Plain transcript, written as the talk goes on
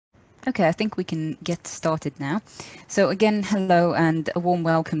Okay, I think we can get started now. So again, hello and a warm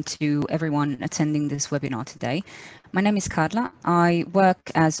welcome to everyone attending this webinar today. My name is Carla. I work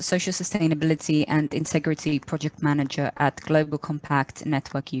as Social Sustainability and Integrity Project Manager at Global Compact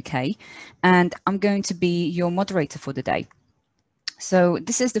Network UK, and I'm going to be your moderator for the day. So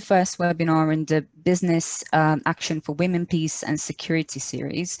this is the first webinar in the Business Action for Women, Peace and Security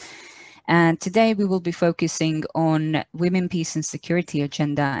series. And today we will be focusing on women, peace and security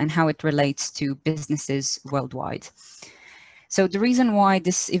agenda and how it relates to businesses worldwide. So the reason why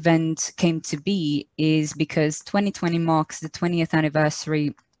this event came to be is because 2020 marks the 20th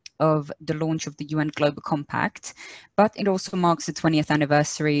anniversary of the launch of the UN Global Compact, but it also marks the 20th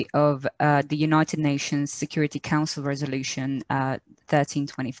anniversary of the United Nations Security Council Resolution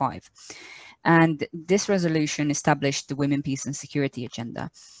 1325. And this resolution established the Women, Peace and Security agenda.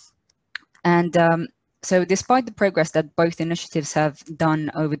 And so despite the progress that both initiatives have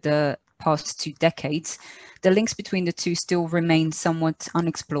done over the past 2 decades, the links between the two still remain somewhat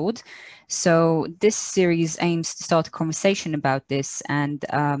unexplored. So this series aims to start a conversation about this and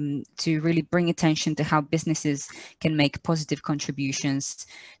to really bring attention to how businesses can make positive contributions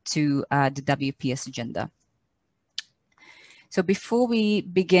to the WPS agenda. So before we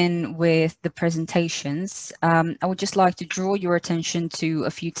begin with the presentations, I would just like to draw your attention to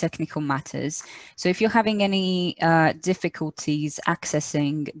a few technical matters. So if you're having any difficulties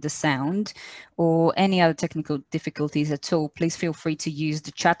accessing the sound or any other technical difficulties at all, please feel free to use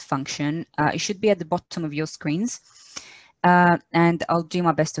the chat function. It should be at the bottom of your screens, and I'll do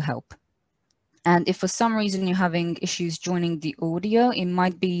my best to help. And if for some reason you're having issues joining the audio, it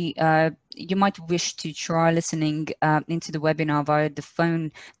might be, you might wish to try listening into the webinar via the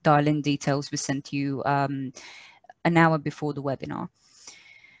phone dial-in details we sent you an hour before the webinar.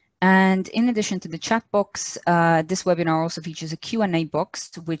 And in addition to the chat box, this webinar also features a Q&A box,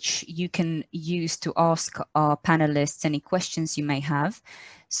 which you can use to ask our panelists any questions you may have.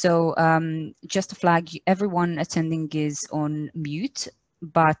 So just to flag, everyone attending is on mute,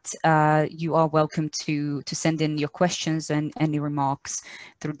 but you are welcome to send in your questions and any remarks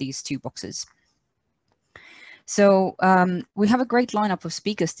through these two boxes. So we have a great lineup of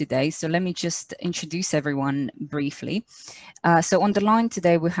speakers today, so let me just introduce everyone briefly. So on the line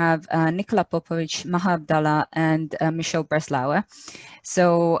today we have Nicola Popovic, Maha Abdallah and Michelle Breslauer.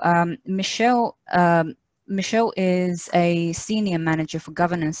 So Michelle is a senior manager for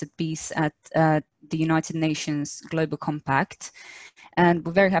governance and peace at the United Nations Global Compact, and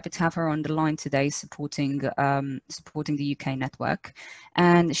we're very happy to have her on the line today supporting the UK network.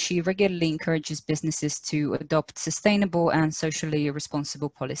 And she regularly encourages businesses to adopt sustainable and socially responsible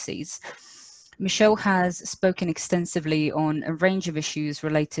policies. Michelle has spoken extensively on a range of issues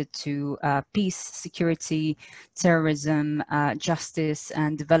related to peace, security, terrorism, justice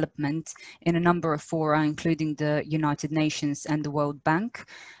and development in a number of fora, including the United Nations and the World Bank,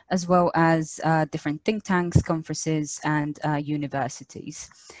 as well as different think tanks, conferences and universities.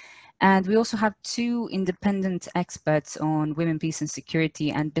 And we also have 2 independent experts on women, peace and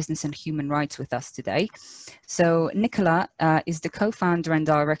security and business and human rights with us today. So Nicola is the co-founder and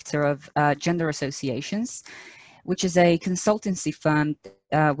director of Gender Associations, which is a consultancy firm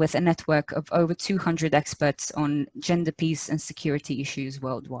with a network of over 200 experts on gender, peace and security issues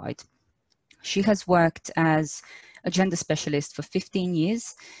worldwide. She has worked as a gender specialist for 15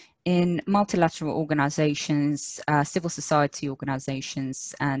 years in multilateral organizations, civil society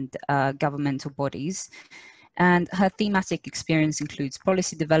organizations, and governmental bodies. And her thematic experience includes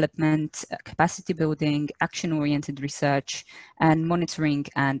policy development, capacity building, action-oriented research, and monitoring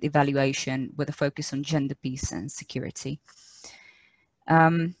and evaluation with a focus on gender, peace, and security.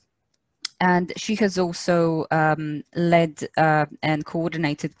 And she has also led and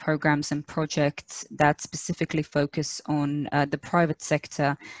coordinated programs and projects that specifically focus on the private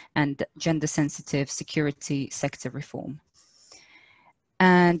sector and gender-sensitive security sector reform.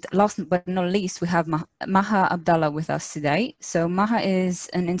 And last but not least, we have Maha Abdallah with us today. So Maha is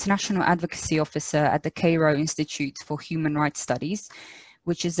an international advocacy officer at the Cairo Institute for Human Rights Studies,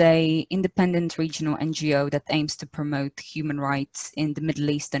 which is an independent regional NGO that aims to promote human rights in the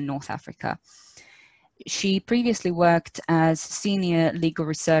Middle East and North Africa. She previously worked as senior legal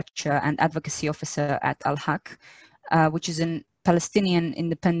researcher and advocacy officer at Al-Haq, which is a Palestinian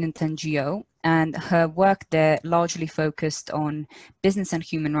independent NGO, and her work there largely focused on business and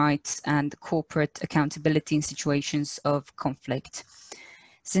human rights and corporate accountability in situations of conflict.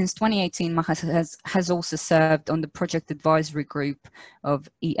 Since 2018, Maha has also served on the project advisory group of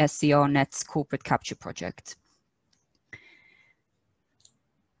ESCRNet's corporate capture project.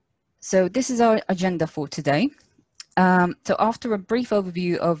 So this is our agenda for today. So after a brief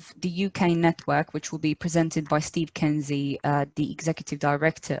overview of the UK network, which will be presented by Steve Kenzie, the Executive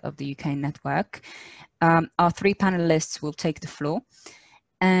Director of the UK network, our three panelists will take the floor.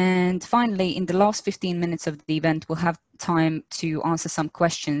 And finally, in the last 15 minutes of the event, we'll have time to answer some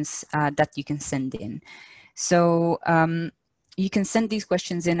questions that you can send in. So you can send these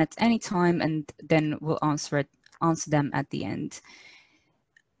questions in at any time, and then we'll answer them at the end.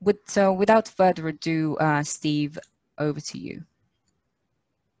 So without further ado, Steve, over to you.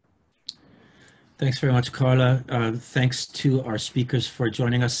 Thanks very much, Carla. Thanks to our speakers for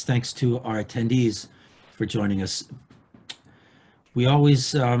joining us. Thanks to our attendees for joining us. We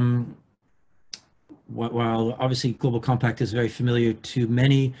always, while obviously Global Compact is very familiar to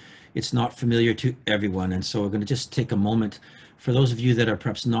many, it's not familiar to everyone. And so we're going to just take a moment for those of you that are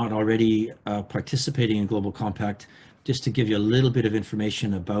perhaps not already participating in Global Compact, just to give you a little bit of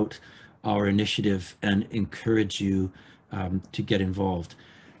information about our initiative and encourage you to get involved.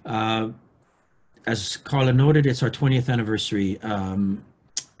 As Carla noted, it's our 20th anniversary, and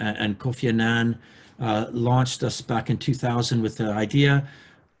Kofi Annan launched us back in 2000 with the idea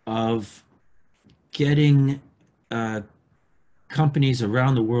of getting companies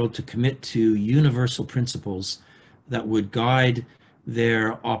around the world to commit to universal principles that would guide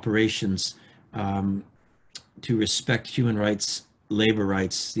their operations to respect human rights, labor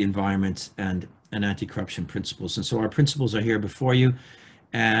rights, the environment, and anti-corruption principles. And so our principles are here before you,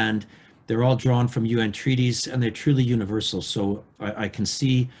 and they're all drawn from UN treaties, and they're truly universal. So I can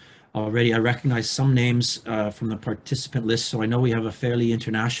see already, I recognize some names from the participant list, so I know we have a fairly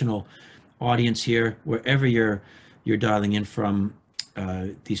international audience here. Wherever you're dialing in from,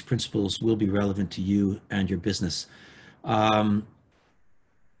 these principles will be relevant to you and your business.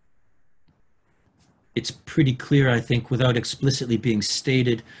 It's pretty clear, I think, without explicitly being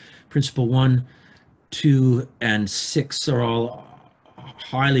stated, Principle 1, 2, and 6 are all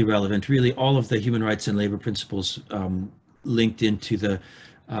highly relevant. Really, all of the human rights and labor principles linked into the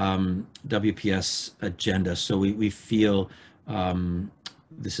WPS agenda. So we feel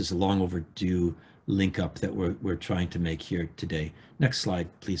this is a long overdue link up that we're trying to make here today. Next slide,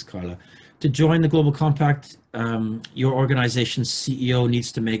 please, Carla. To join the Global Compact, your organization's CEO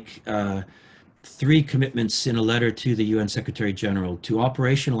needs to make 3 commitments in a letter to the UN Secretary General: to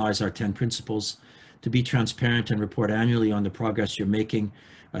operationalize our 10 principles, to be transparent and report annually on the progress you're making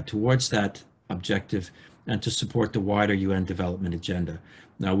towards that objective, and to support the wider UN development agenda.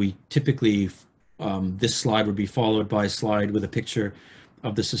 Now, we typically, this slide would be followed by a slide with a picture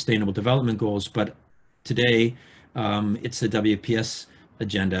of the Sustainable Development Goals, but today it's the WPS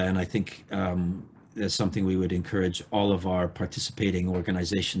agenda, and I think there's something we would encourage all of our participating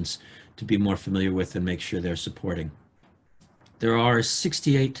organizations to be more familiar with and make sure they're supporting. There are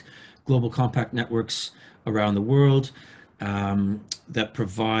 68 Global Compact networks around the world that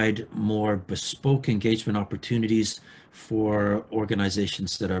provide more bespoke engagement opportunities for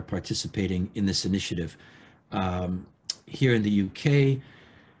organizations that are participating in this initiative. Here in the UK,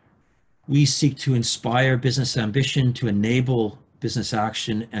 we seek to inspire business ambition, to enable business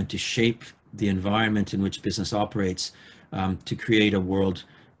action, and to shape the environment in which business operates to create a world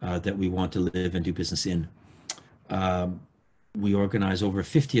that we want to live and do business in. We organize over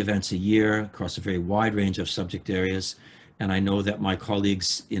 50 events a year across a very wide range of subject areas, and I know that my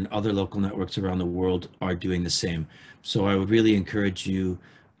colleagues in other local networks around the world are doing the same. So I would really encourage you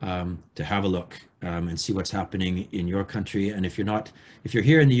to have a look and see what's happening in your country. And if you're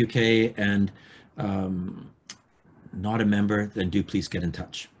here in the UK and not a member, then do please get in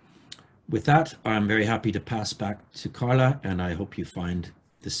touch. With that, I'm very happy to pass back to Carla, and I hope you find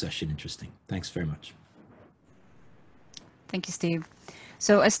this session interesting. Thanks very much. Thank you, Steve.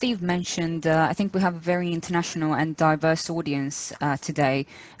 So as Steve mentioned, I think we have a very international and diverse audience today,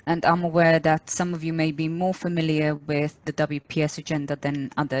 and I'm aware that some of you may be more familiar with the WPS agenda than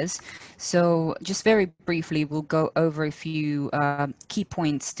others. So just very briefly, we'll go over a few key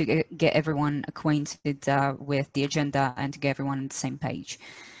points to get everyone acquainted with the agenda and to get everyone on the same page.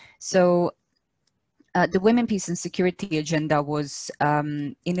 So the Women, Peace and Security agenda was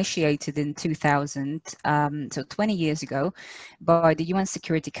initiated in 2000, so 20 years ago, by the UN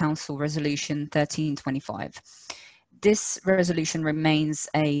Security Council Resolution 1325. This resolution remains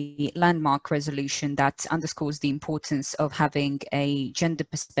a landmark resolution that underscores the importance of having a gender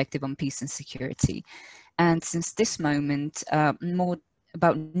perspective on peace and security. And since this moment,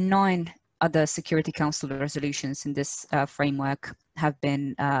 about 9 other Security Council resolutions in this framework have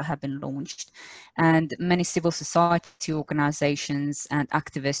been launched, and many civil society organizations and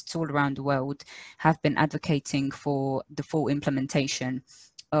activists all around the world have been advocating for the full implementation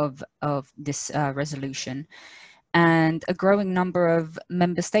of this resolution. And a growing number of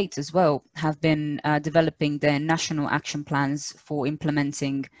member states as well have been developing their national action plans for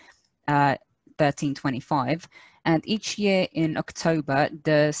implementing 1325. And each year in October,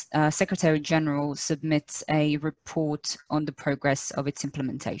 the Secretary General submits a report on the progress of its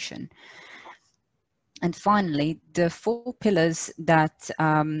implementation. And finally, the 4 pillars that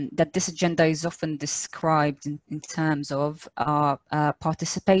that this agenda is often described in terms of are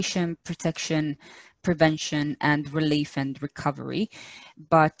participation, protection, prevention, and relief and recovery.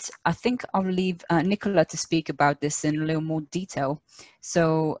 But I think I'll leave Nicola to speak about this in a little more detail.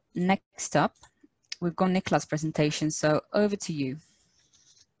 So next up, we've got Nicola's presentation. So over to you.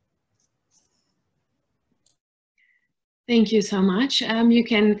 Thank you so much. You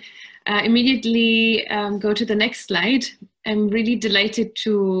can immediately go to the next slide. I'm really delighted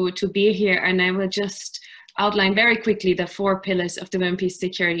to be here, and I will just outline very quickly the 4 pillars of the Women, Peace,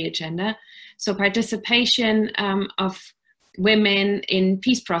 Security agenda. So participation of women in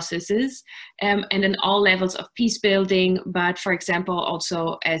peace processes and in all levels of peace building, but for example,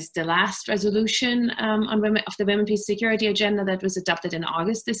 also as the last resolution on women of the Women, Peace, Security agenda that was adopted in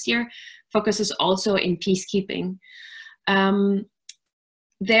August this year focuses also in peacekeeping.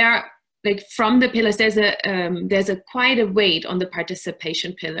 Like from the pillars, there's a quite a weight on the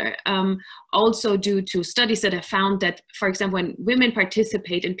participation pillar, also due to studies that have found that, for example, when women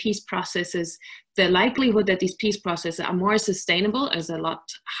participate in peace processes, the likelihood that these peace processes are more sustainable is a lot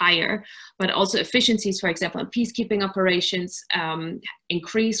higher, but also efficiencies, for example, in peacekeeping operations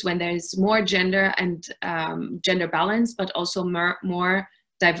increase when there's more gender and gender balance, but also more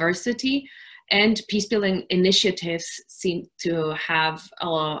diversity. And peace-building initiatives seem to have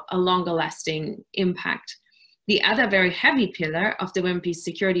a longer lasting impact. The other very heavy pillar of the Women, Peace,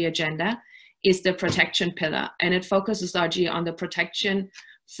 Security agenda is the protection pillar, and it focuses largely on the protection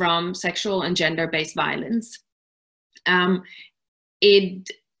from sexual and gender-based violence.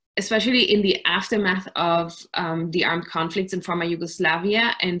 Especially in the aftermath of the armed conflicts in former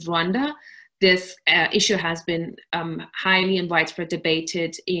Yugoslavia and Rwanda, this issue has been highly and widespread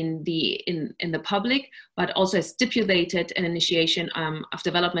debated in the public, but also has stipulated an initiation of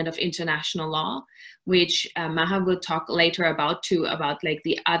development of international law, which Maha will talk later about too, about like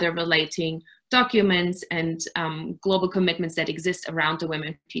the other relating documents and global commitments that exist around the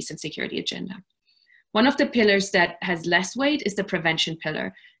Women, Peace and Security agenda. One of the pillars that has less weight is the prevention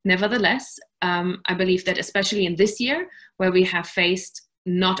pillar. Nevertheless, I believe that especially in this year, where we have faced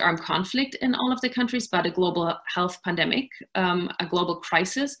not armed conflict in all of the countries, but a global health pandemic, a global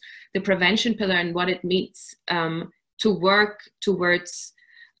crisis, the prevention pillar and what it means to work towards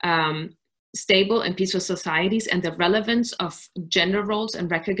stable and peaceful societies and the relevance of gender roles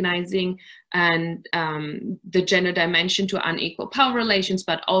and recognizing and the gender dimension to unequal power relations,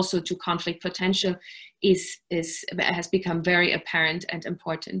 but also to conflict potential has become very apparent and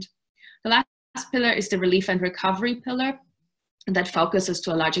important. The last pillar is the relief and recovery pillar, that focuses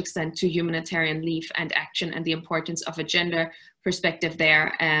to a large extent to humanitarian relief and action and the importance of a gender perspective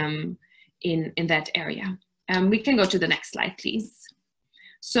there in that area. We can go to the next slide, please.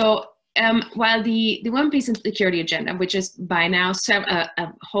 So while the Women, Peace and Security agenda, which is by now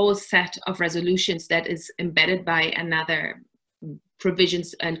a whole set of resolutions that is embedded by another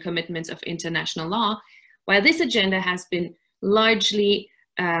provisions and commitments of international law, while this agenda has been largely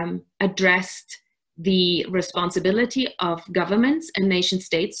addressed the responsibility of governments and nation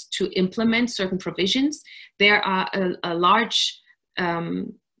states to implement certain provisions, there are a large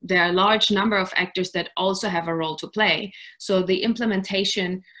number of actors that also have a role to play. So the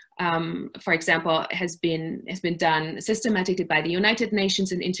implementation, for example, has been done systematically by the United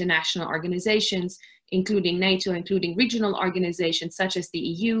Nations and international organizations, including NATO, including regional organizations such as the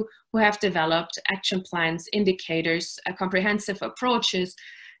EU, who have developed action plans, indicators, comprehensive approaches,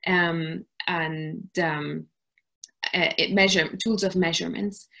 and tools of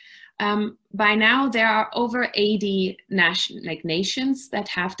measurements. By now, there are over 80 nations that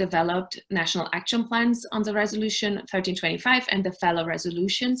have developed national action plans on the resolution 1325 and the fellow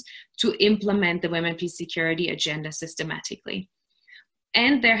resolutions to implement the Women, Peace, Security agenda systematically.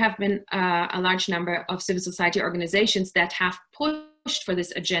 And there have been a large number of civil society organizations that have pushed for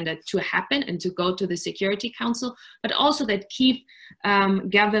this agenda to happen and to go to the Security Council, but also that keep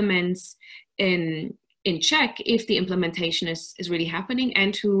governments in check if the implementation is really happening,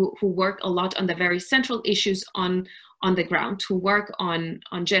 and who work a lot on the very central issues on the ground, who work on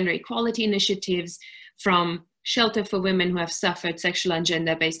gender equality initiatives, from shelter for women who have suffered sexual and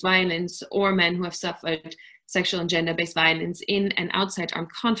gender-based violence, or men who have suffered sexual and gender-based violence in and outside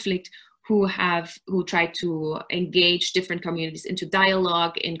armed conflict, who try to engage different communities into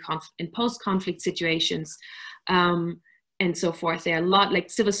dialogue in post-conflict situations, and so forth. There are a lot, like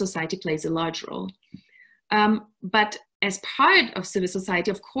civil society plays a large role. But as part of civil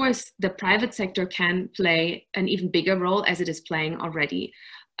society, of course, the private sector can play an even bigger role, as it is playing already.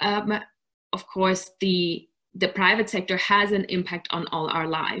 Of course, the private sector has an impact on all our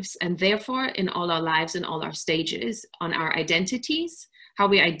lives, and therefore in all our lives and all our stages, on our identities, how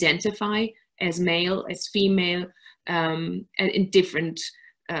we identify as male, as female, in different,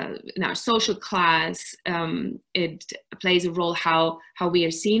 in our social class. It plays a role how we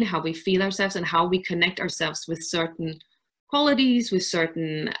are seen, how we feel ourselves, and how we connect ourselves with certain qualities, with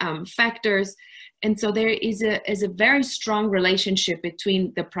certain factors. And so there is a very strong relationship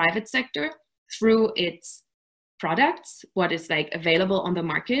between the private sector through its products, what is like available on the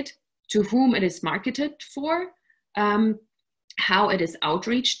market, to whom it is marketed for, how it is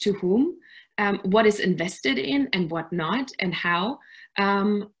outreached to whom, what is invested in and what not, and how,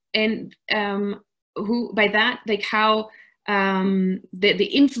 and who, by that, like how the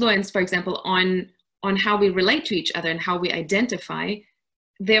influence, for example, on how we relate to each other and how we identify,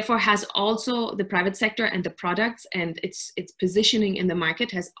 therefore has also, the private sector and the products and its positioning in the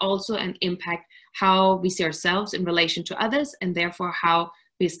market has also an impact how we see ourselves in relation to others, and therefore how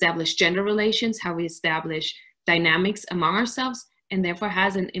we establish gender relations, how we establish dynamics among ourselves, and therefore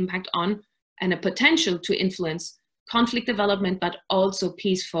has an impact on and a potential to influence conflict development, but also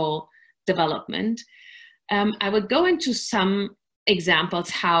peaceful development. I would go into some examples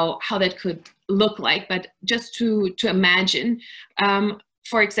how that could look like, but just to imagine,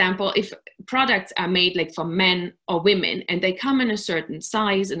 for example, if products are made like for men or women and they come in a certain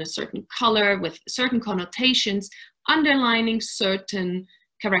size and a certain color with certain connotations, underlining certain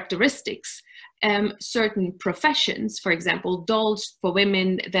characteristics, certain professions, for example, dolls for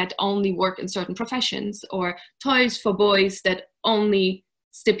women that only work in certain professions, or toys for boys that only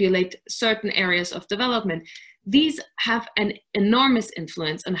stipulate certain areas of development. These have an enormous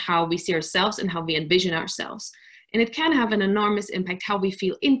influence on how we see ourselves and how we envision ourselves. And it can have an enormous impact how we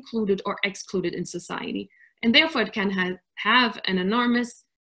feel included or excluded in society. And therefore it can have an enormous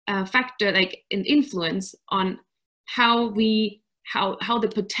factor, like an influence on how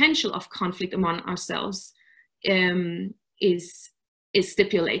the potential of conflict among ourselves is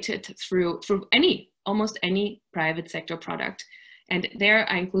stipulated through almost any private sector product. And there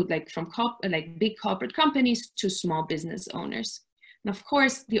I include like from big corporate companies to small business owners. And of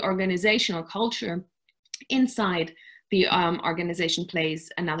course, the organizational culture inside the organization plays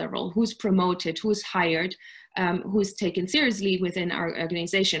another role. Who's promoted, who's hired, who's taken seriously within our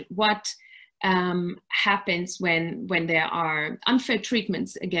organization, what happens when there are unfair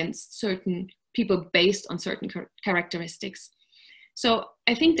treatments against certain people based on certain characteristics. So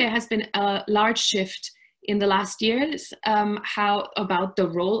I think there has been a large shift in the last years, about the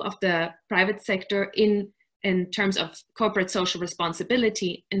role of the private sector in terms of corporate social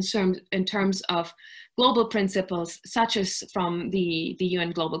responsibility, in terms of global principles, such as from the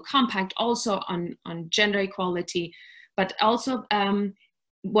UN Global Compact, also on gender equality, but also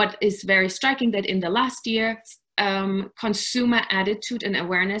what is very striking that in the last year, consumer attitude and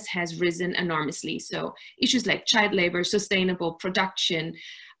awareness has risen enormously. So issues like child labor, sustainable production,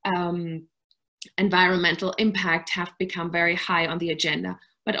 environmental impact have become very high on the agenda.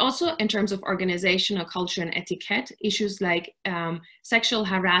 But also in terms of organizational culture and etiquette, issues like sexual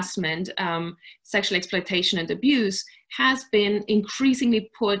harassment, sexual exploitation and abuse has been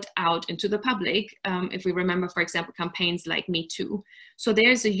increasingly put out into the public. If we remember, for example, campaigns like Me Too. So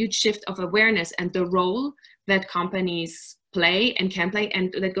there's a huge shift of awareness and the role that companies play and can play,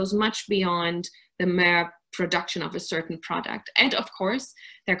 and that goes much beyond the mere production of a certain product. And of course,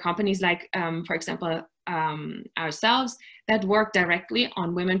 there are companies like, for example, ourselves that work directly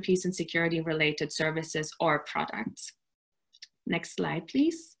on women, peace and security related services or products. Next slide,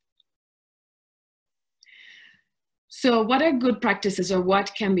 please. So what are good practices, or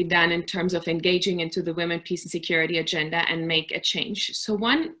what can be done in terms of engaging into the women, peace and security agenda and make a change? So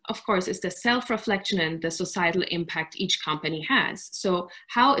one, of course, is the self-reflection and the societal impact each company has. So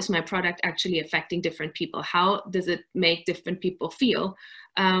how is my product actually affecting different people? How does it make different people feel?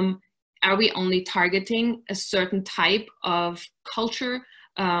 Are we only targeting a certain type of culture?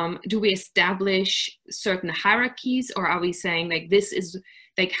 Do we establish certain hierarchies, or are we saying like this is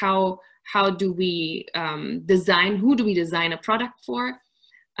like how do we design, who do we design a product for?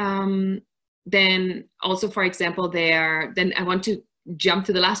 Then also, for example, then I want to jump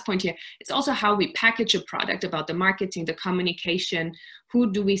to the last point here. It's also how we package a product, about the marketing, the communication.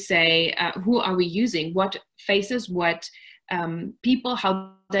 Who do we say, who are we using? What faces, what people,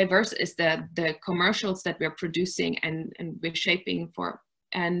 how diverse is the commercials that we're producing and we're shaping for?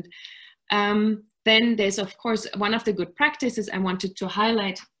 And Then there's, of course, one of the good practices I wanted to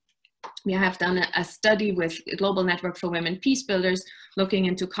highlight. We have done a study with a Global Network for Women Peace Builders, looking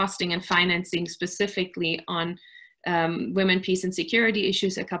into costing and financing specifically on women, peace and security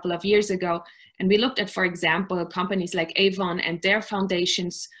issues a couple of years ago. And we looked at, for example, companies like Avon and their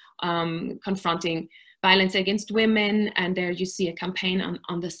foundations confronting violence against women. And there you see a campaign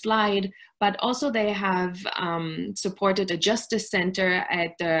on the slide, but also they have supported a justice center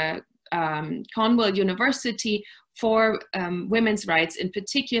at the Cornwall University for women's rights in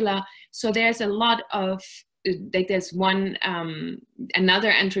particular. So there's a lot of, like there's one, another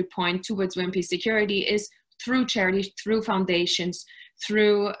entry point towards women, peace, security is through charities, through foundations,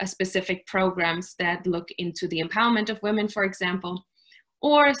 through specific programs that look into the empowerment of women, for example,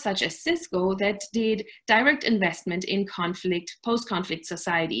 or such as Cisco that did direct investment in conflict, post-conflict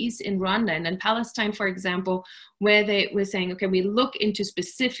societies in Rwanda and in Palestine, for example, where they were saying, okay, we look into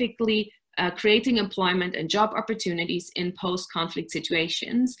specifically creating employment and job opportunities in post-conflict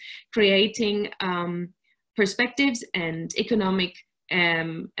situations, creating perspectives and economic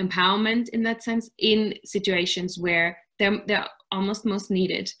empowerment in that sense in situations where they're almost most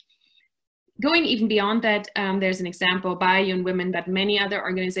needed. Going even beyond that, there's an example by UN Women, but many other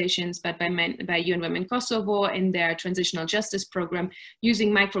organizations, but by UN Women Kosovo in their transitional justice program,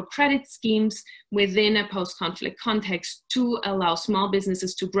 using microcredit schemes within a post-conflict context to allow small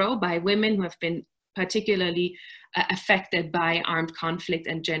businesses to grow by women who have been particularly affected by armed conflict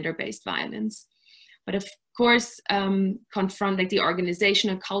and gender-based violence. But of course, confront like the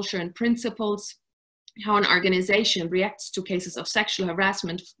organizational culture and principles, how an organization reacts to cases of sexual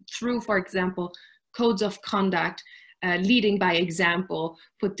harassment through, for example, codes of conduct, leading by example,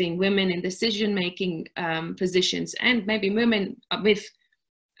 putting women in decision-making positions, and maybe women with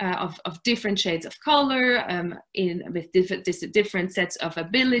of different shades of color, with different sets of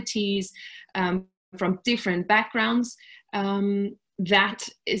abilities, from different backgrounds. That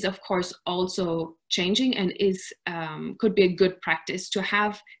is, of course, also changing and is could be a good practice to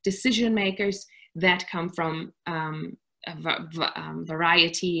have decision makers that come from a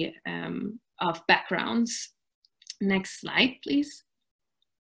variety of backgrounds. Next slide, please.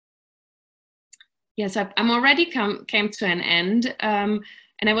 Yes, I'm already came to an end, and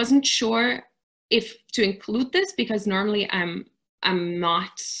I wasn't sure if to include this because normally I'm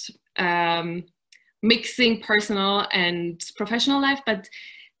not mixing personal and professional life, but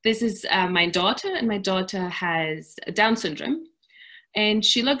this is my daughter, and my daughter has Down syndrome. And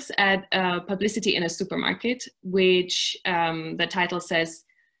she looks at publicity in a supermarket, which the title says,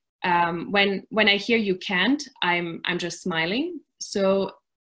 when I hear you can't, I'm just smiling. So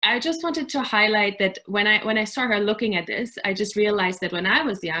I just wanted to highlight that when I saw her looking at this, I just realized that when I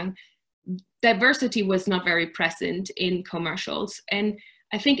was young, diversity was not very present in commercials. And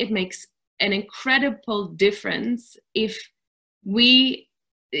I think it makes an incredible difference if the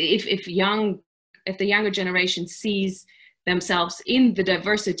younger generation sees themselves in the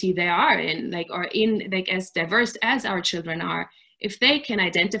diversity they are in, like as diverse as our children are. If they can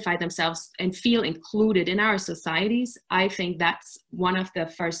identify themselves and feel included in our societies, I think that's one of the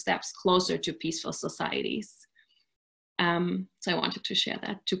first steps closer to peaceful societies. So I wanted to share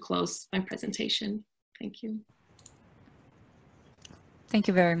that to close my presentation. Thank you. Thank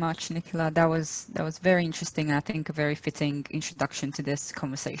you very much, Nicola. That was very interesting, and I think a very fitting introduction to this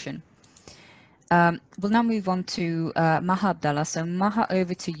conversation. We'll now move on to Maha Abdallah. So Maha,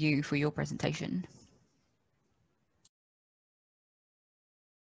 over to you for your presentation.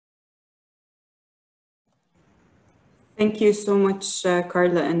 Thank you so much,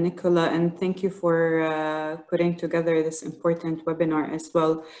 Carla and Nicola, and thank you for putting together this important webinar as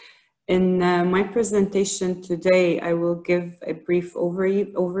well. In my presentation today, I will give a brief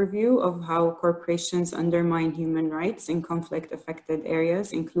overview of how corporations undermine human rights in conflict-affected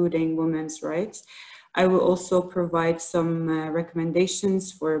areas, including women's rights. I will also provide some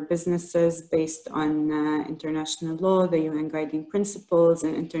recommendations for businesses based on international law, the UN guiding principles,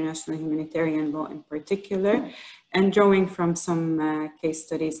 and international humanitarian law in particular, and drawing from some case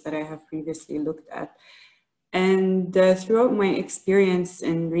studies that I have previously looked at. And throughout my experience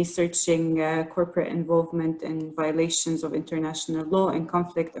in researching corporate involvement in violations of international law in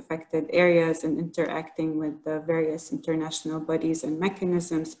conflict-affected areas and interacting with the various international bodies and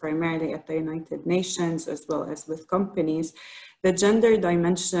mechanisms, primarily at the United Nations, as well as with companies, the gender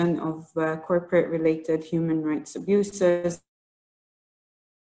dimension of corporate-related human rights abuses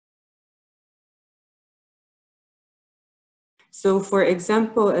So, for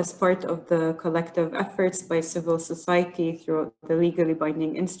example, as part of the collective efforts by civil society through the legally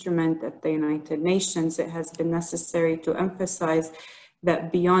binding instrument at the United Nations, it has been necessary to emphasize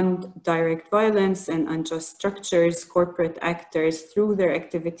that beyond direct violence and unjust structures, corporate actors, through their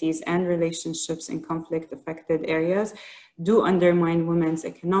activities and relationships in conflict-affected areas, do undermine women's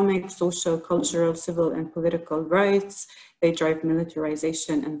economic, social, cultural, civil, and political rights. They drive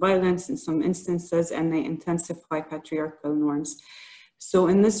militarization and violence in some instances, and they intensify patriarchal norms. So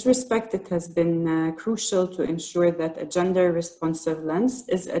in this respect, it has been crucial to ensure that a gender-responsive lens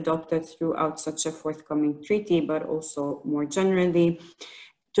is adopted throughout such a forthcoming treaty, but also more generally,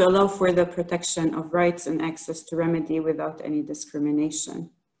 to allow for the protection of rights and access to remedy without any discrimination.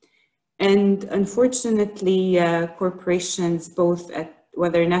 And unfortunately, corporations, both at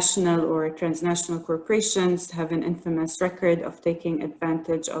whether national or transnational corporations, have an infamous record of taking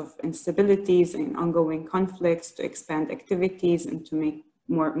advantage of instabilities and ongoing conflicts to expand activities and to make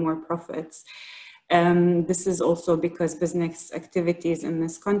more profits. This is also because business activities in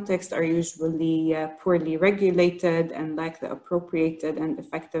this context are usually poorly regulated and lack the appropriated and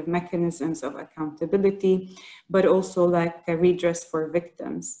effective mechanisms of accountability, but also lack a redress for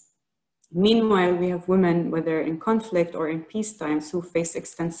victims. Meanwhile, we have women, whether in conflict or in peace times, who face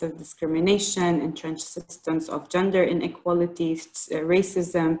extensive discrimination, entrenched systems of gender inequalities,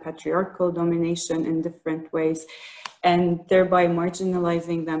 racism, patriarchal domination in different ways, and thereby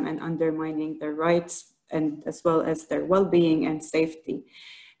marginalizing them and undermining their rights, and as well as their well-being and safety.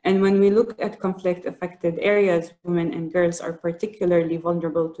 And when we look at conflict-affected areas, women and girls are particularly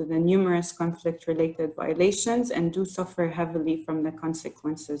vulnerable to the numerous conflict-related violations and do suffer heavily from the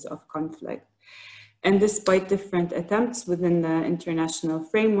consequences of conflict. And despite different attempts within the international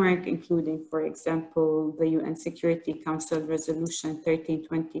framework, including, for example, the UN Security Council Resolution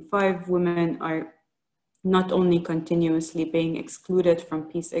 1325, women are not only continuously being excluded from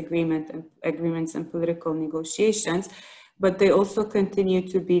peace agreements and political negotiations, but they also continue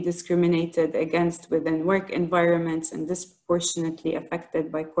to be discriminated against within work environments and disproportionately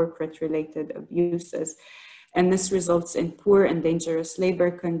affected by corporate-related abuses. And this results in poor and dangerous labor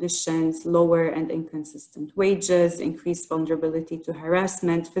conditions, lower and inconsistent wages, increased vulnerability to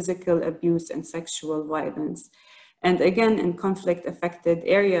harassment, physical abuse, and sexual violence. And again, in conflict-affected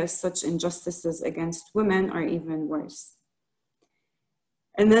areas, such injustices against women are even worse.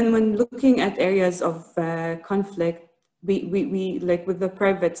 And then when looking at areas of conflict, we like with the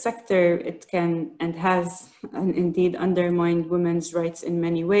private sector, it can and has indeed undermined women's rights in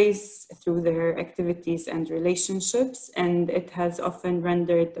many ways through their activities and relationships. And it has often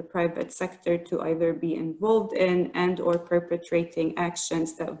rendered the private sector to either be involved in and or perpetrating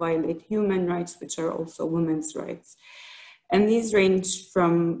actions that violate human rights, which are also women's rights. And these range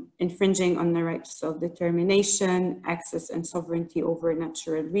from infringing on the right to self-determination, access and sovereignty over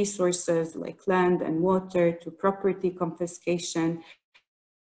natural resources like land and water, to property confiscation,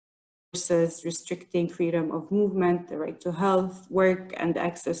 restricting freedom of movement, the right to health, work, and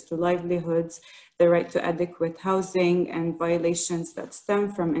access to livelihoods, the right to adequate housing, and violations that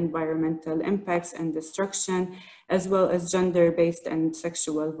stem from environmental impacts and destruction, as well as gender-based and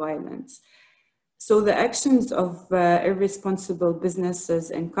sexual violence. So the actions of irresponsible businesses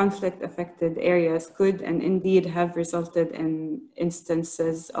in conflict-affected areas could and indeed have resulted in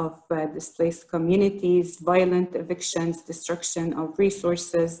instances of displaced communities, violent evictions, destruction of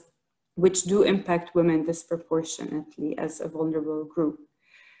resources, which do impact women disproportionately as a vulnerable group.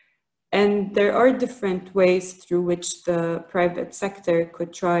 And there are different ways through which the private sector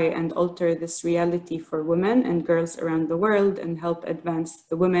could try and alter this reality for women and girls around the world and help advance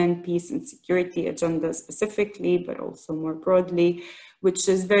the women, peace and security agenda specifically, but also more broadly, which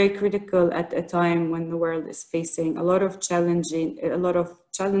is very critical at a time when the world is facing a lot of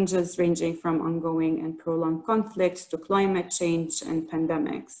challenges ranging from ongoing and prolonged conflicts to climate change and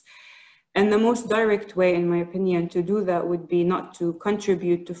pandemics. And the most direct way, in my opinion, to do that would be not to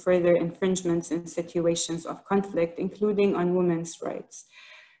contribute to further infringements in situations of conflict, including on women's rights.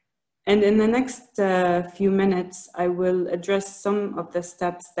 And in the next few minutes, I will address some of the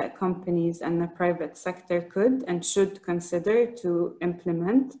steps that companies and the private sector could and should consider to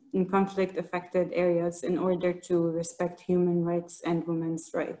implement in conflict-affected areas in order to respect human rights and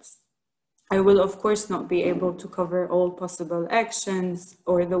women's rights. I will, of course, not be able to cover all possible actions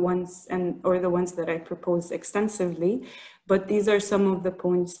or the ones that I propose extensively, but these are some of the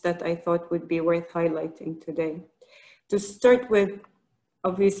points that I thought would be worth highlighting today. To start with,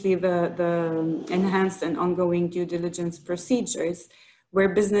 obviously, the enhanced and ongoing due diligence procedures, where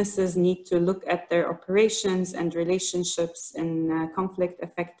businesses need to look at their operations and relationships in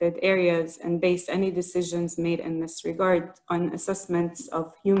conflict-affected areas and base any decisions made in this regard on assessments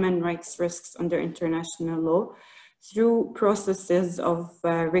of human rights risks under international law through processes of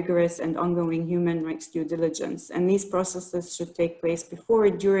rigorous and ongoing human rights due diligence. And these processes should take place before,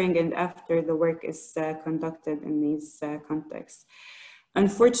 during, and after the work is conducted in these contexts.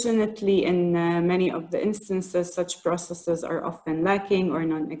 Unfortunately, in many of the instances, such processes are often lacking or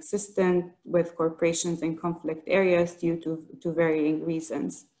non-existent with corporations in conflict areas due to varying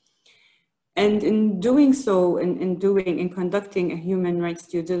reasons. And in doing so, in conducting a human rights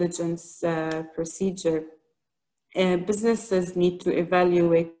due diligence procedure, businesses need to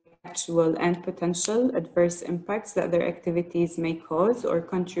evaluate actual and potential adverse impacts that their activities may cause or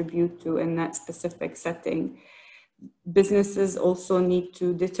contribute to in that specific setting. Businesses also need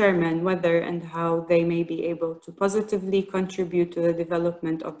to determine whether and how they may be able to positively contribute to the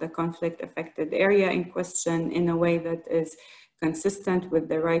development of the conflict-affected area in question in a way that is consistent with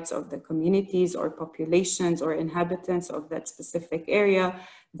the rights of the communities or populations or inhabitants of that specific area,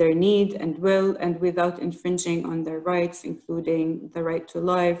 their need and will, and without infringing on their rights, including the right to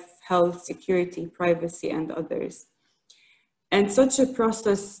life, health, security, privacy, and others. And such a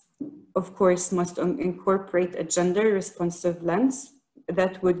process, of course, must incorporate a gender-responsive lens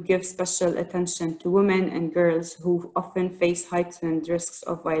that would give special attention to women and girls who often face heightened risks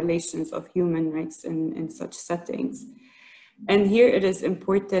of violations of human rights in such settings. And here it is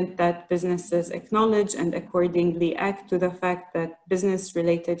important that businesses acknowledge and accordingly act to the fact that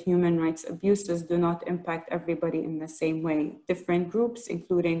business-related human rights abuses do not impact everybody in the same way. Different groups,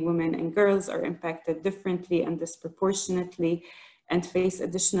 including women and girls, are impacted differently and disproportionately and face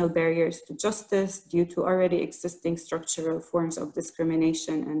additional barriers to justice due to already existing structural forms of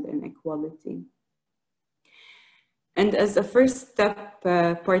discrimination and inequality. And as a first step,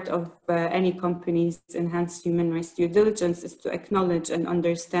 part of any company's enhanced human rights due diligence is to acknowledge and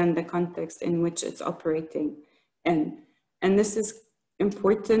understand the context in which it's operating in. And this is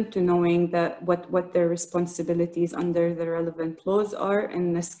important to knowing that what their responsibilities under the relevant laws are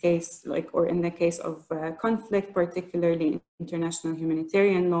in this case, or in the case of conflict, particularly international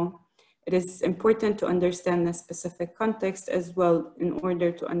humanitarian law. It is important to understand the specific context as well in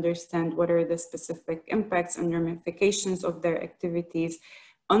order to understand what are the specific impacts and ramifications of their activities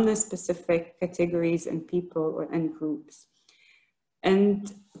on the specific categories and people and groups.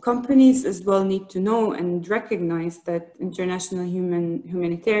 And companies as well need to know and recognize that international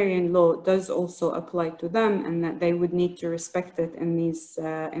humanitarian law does also apply to them and that they would need to respect it in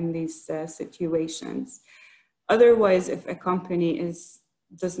these situations. Otherwise, if a company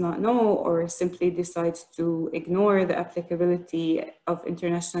does not know or simply decides to ignore the applicability of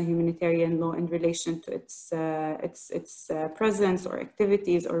international humanitarian law in relation to its presence or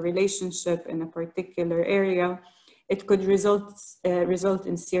activities or relationship in a particular area, it could result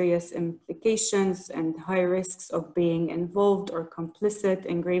in serious implications and high risks of being involved or complicit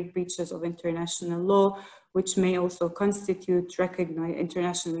in grave breaches of international law, which may also constitute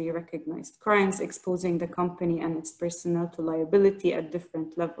internationally recognized crimes, exposing the company and its personnel to liability at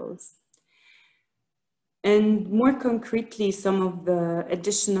different levels. And more concretely, some of the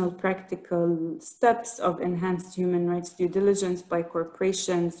additional practical steps of enhanced human rights due diligence by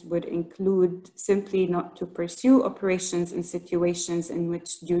corporations would include simply not to pursue operations in situations in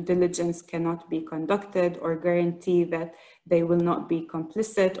which due diligence cannot be conducted or guarantee that they will not be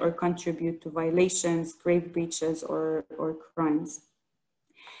complicit or contribute to violations, grave breaches, or crimes.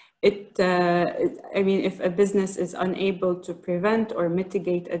 I mean, if a business is unable to prevent or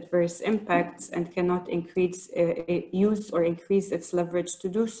mitigate adverse impacts and cannot use or increase its leverage to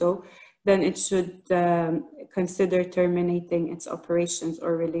do so, then it should consider terminating its operations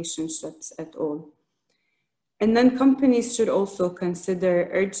or relationships at all. And then companies should also consider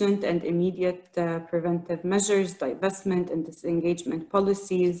urgent and immediate preventive measures, divestment and disengagement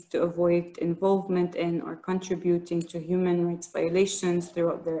policies to avoid involvement in or contributing to human rights violations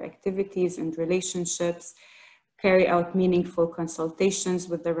throughout their activities and relationships, carry out meaningful consultations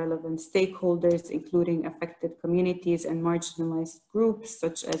with the relevant stakeholders, including affected communities and marginalized groups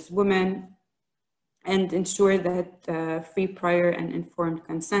such as women, and ensure that free, prior, and informed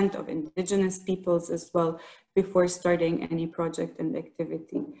consent of indigenous peoples as well before starting any project and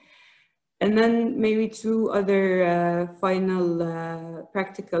activity. And then maybe two other final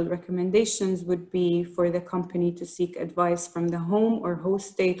practical recommendations would be for the company to seek advice from the home or host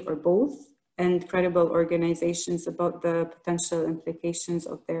state or both, and credible organizations about the potential implications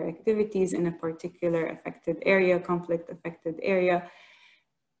of their activities in a particular affected area, conflict affected area.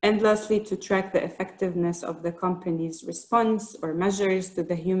 And lastly, to track the effectiveness of the company's response or measures to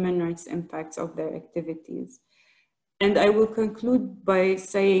the human rights impacts of their activities. And I will conclude by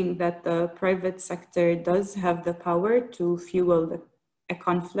saying that the private sector does have the power to fuel a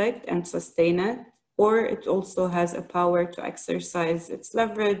conflict and sustain it, or it also has a power to exercise its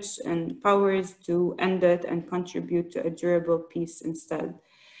leverage and powers to end it and contribute to a durable peace instead.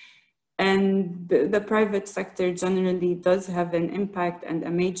 And the private sector generally does have an impact, and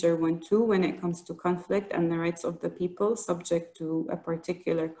a major one too, when it comes to conflict and the rights of the people subject to a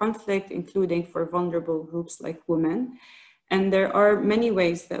particular conflict, including for vulnerable groups like women. And there are many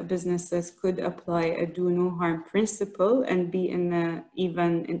ways that businesses could apply a do no harm principle and be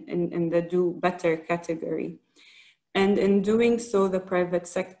even in the do better category. And in doing so, the private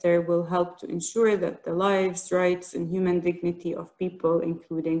sector will help to ensure that the lives, rights, and human dignity of people,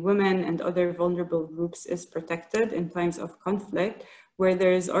 including women and other vulnerable groups, is protected in times of conflict, where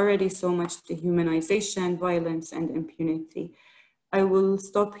there is already so much dehumanization, violence, and impunity. I will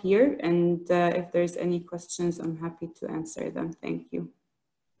stop here, and if there's any questions, I'm happy to answer them. Thank you.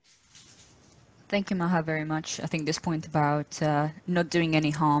 Thank you, Maha, very much. I think this point about not doing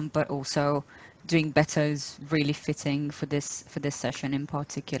any harm, but also doing better is really fitting for this session in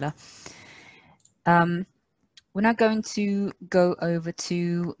particular. We're now going to go over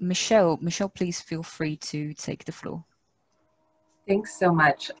to Michelle. Michelle, please feel free to take the floor. Thanks so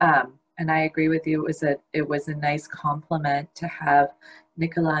much. And I agree with you. It was a nice compliment to have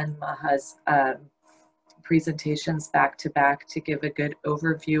Nicola and Maha's presentations back to back to give a good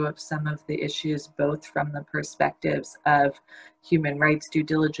overview of some of the issues, both from the perspectives of human rights, due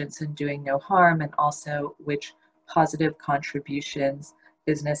diligence, and doing no harm, and also which positive contributions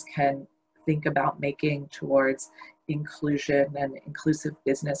business can think about making towards inclusion and inclusive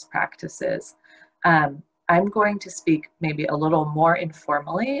business practices. I'm going to speak maybe a little more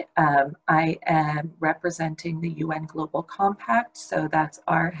informally. I am representing the UN Global Compact, so that's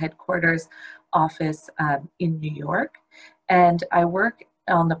our headquarters office in New York. And I work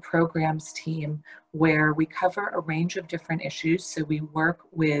on the programs team where we cover a range of different issues. So we work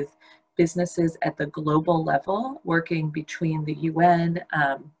with businesses at the global level, working between the UN,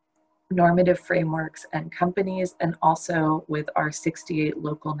 normative frameworks and companies, and also with our 68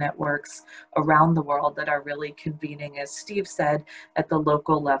 local networks around the world that are really convening, as Steve said, at the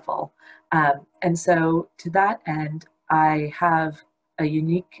local level. And so to that end, I have a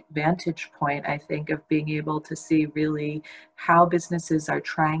unique vantage point, I think, of being able to see really how businesses are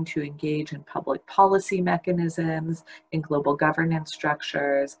trying to engage in public policy mechanisms, in global governance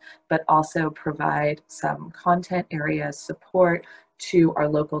structures, but also provide some content area support to our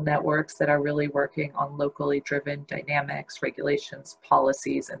local networks that are really working on locally driven dynamics, regulations,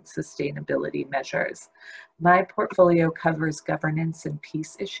 policies, and sustainability measures. My portfolio covers governance and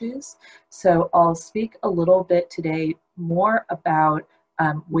peace issues. So I'll speak a little bit today more about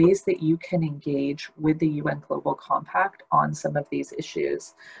ways that you can engage with the UN Global Compact on some of these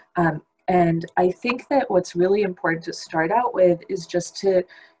issues. And I think that what's really important to start out with is just to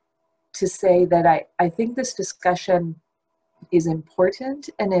say that I think this discussion is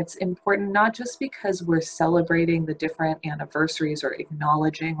important, and it's important not just because we're celebrating the different anniversaries, or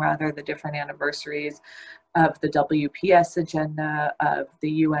acknowledging rather the different anniversaries of the WPS agenda, of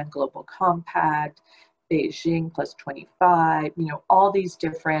the UN Global Compact, Beijing plus 25, all these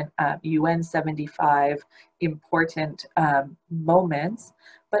different UN 75 important moments,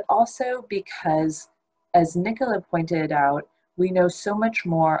 but also because, as Nicola pointed out, we know so much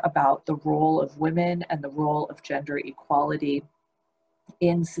more about the role of women and the role of gender equality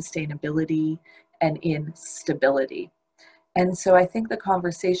in sustainability and in stability. And so I think the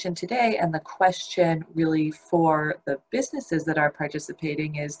conversation today, and the question really for the businesses that are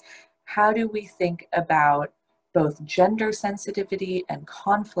participating, is how do we think about both gender sensitivity and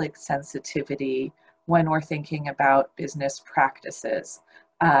conflict sensitivity when we're thinking about business practices?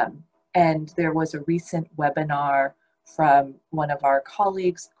 And there was a recent webinar from one of our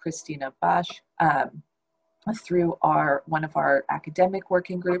colleagues, Christina Bosch, through one of our academic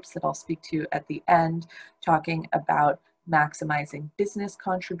working groups that I'll speak to at the end, talking about maximizing business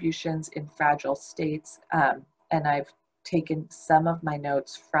contributions in fragile states. And I've taken some of my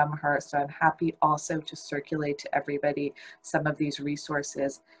notes from her, so I'm happy also to circulate to everybody some of these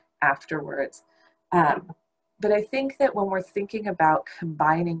resources afterwards. But I think that when we're thinking about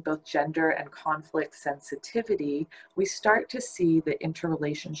combining both gender and conflict sensitivity, we start to see the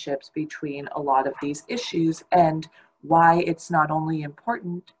interrelationships between a lot of these issues, and why it's not only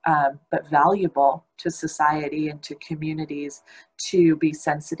important, but valuable to society and to communities to be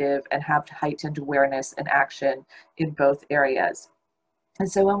sensitive and have heightened awareness and action in both areas.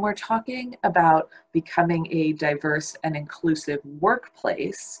 And so when we're talking about becoming a diverse and inclusive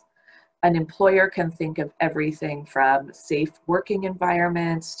workplace, an employer can think of everything from safe working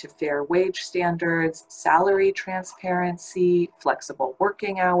environments to fair wage standards, salary transparency, flexible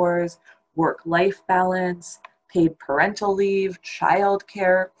working hours, work-life balance, paid parental leave,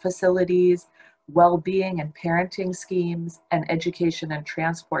 childcare facilities, well-being and parenting schemes, and education and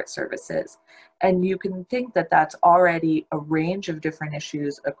transport services. And you can think that that's already a range of different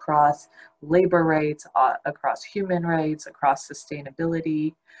issues across labor rights, across human rights, across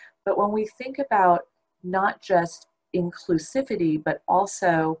sustainability. But when we think about not just inclusivity, but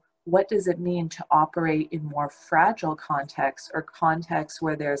also what does it mean to operate in more fragile contexts, or contexts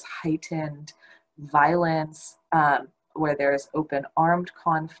where there's heightened violence, where there's open armed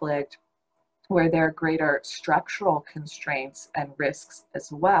conflict, where there are greater structural constraints and risks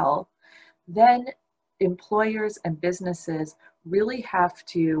as well, then employers and businesses really have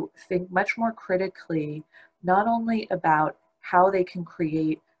to think much more critically, not only about how they can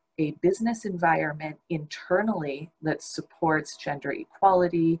create a business environment internally that supports gender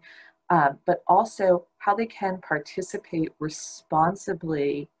equality, but also how they can participate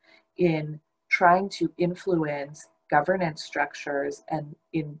responsibly in trying to influence governance structures and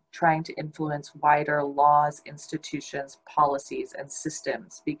in trying to influence wider laws, institutions, policies, and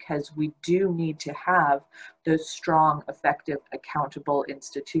systems, because we do need to have those strong, effective, accountable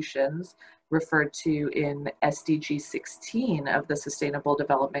institutions referred to in SDG 16 of the Sustainable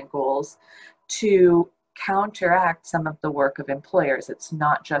Development Goals to counteract some of the work of employers. It's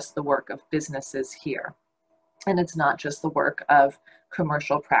not just the work of businesses here, and it's not just the work of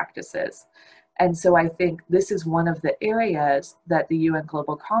commercial practices. And so I think this is one of the areas that the UN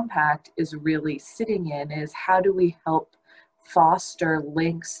Global Compact is really sitting in, is how do we help foster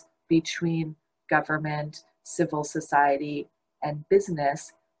links between government, civil society, and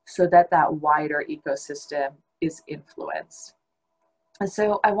business so that that wider ecosystem is influenced. And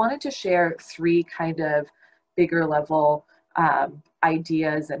so I wanted to share three kind of bigger level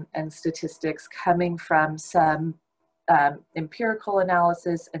ideas and statistics coming from some empirical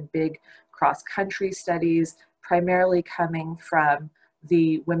analysis and big cross-country studies, primarily coming from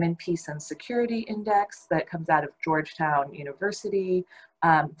the Women, Peace and Security Index that comes out of Georgetown University,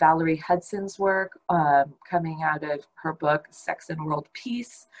 Valerie Hudson's work coming out of her book, Sex and World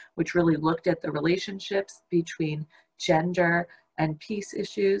Peace, which really looked at the relationships between gender and peace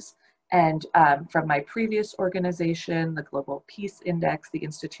issues. And from my previous organization, the Global Peace Index, the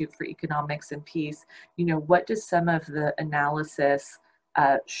Institute for Economics and Peace, you know, what does some of the analysis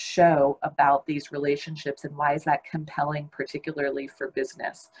show about these relationships, and why is that compelling, particularly for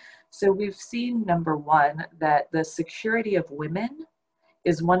business? So we've seen, number one, that the security of women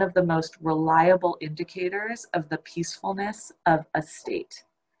is one of the most reliable indicators of the peacefulness of a state.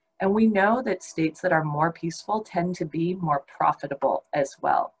 And we know that states that are more peaceful tend to be more profitable as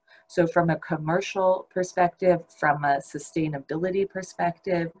well. So from a commercial perspective, from a sustainability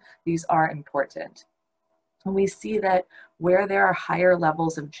perspective, these are important. And we see that where there are higher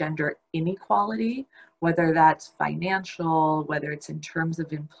levels of gender inequality, whether that's financial, whether it's in terms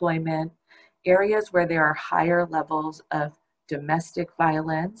of employment, areas where there are higher levels of domestic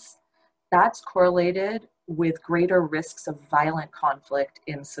violence, that's correlated with greater risks of violent conflict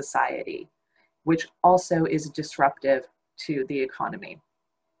in society, which also is disruptive to the economy.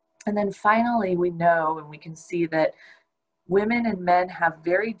 And then finally, we know and we can see that women and men have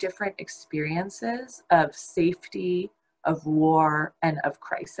very different experiences of safety, of war, and of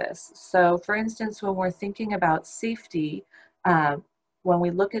crisis. So for instance, when we're thinking about safety, when we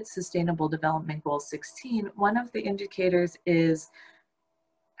look at Sustainable Development Goal 16, one of the indicators is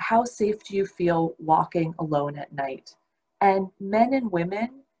how safe do you feel walking alone at night? And men and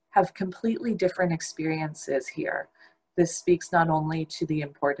women have completely different experiences here. This speaks not only to the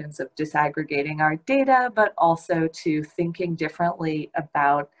importance of disaggregating our data, but also to thinking differently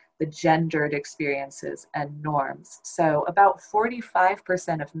about the gendered experiences and norms. So about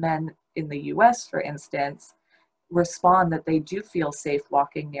 45% of men in the US, for instance, respond that they do feel safe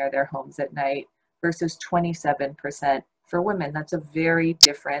walking near their homes at night versus 27% for women. That's a very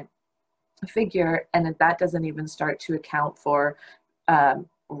different figure, and that doesn't even start to account for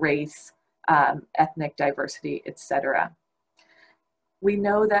race, ethnic diversity, etc. We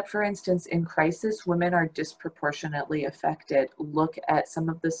know that, for instance, in crisis, women are disproportionately affected. Look at some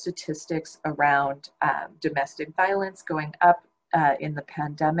of the statistics around domestic violence going up in the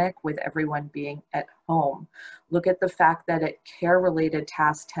pandemic with everyone being at home. Look at the fact that care-related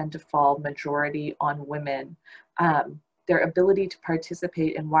tasks tend to fall majority on women. Their ability to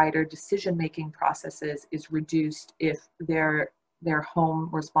participate in wider decision-making processes is reduced if their home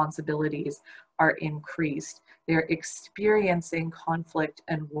responsibilities are increased. They're experiencing conflict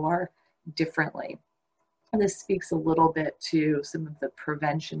and war differently. And this speaks a little bit to some of the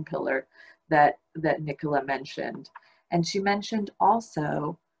prevention pillar that Nicola mentioned. And she mentioned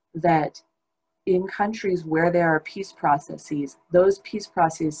also that in countries where there are peace processes, those peace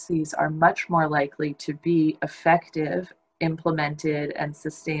processes are much more likely to be effective, implemented, and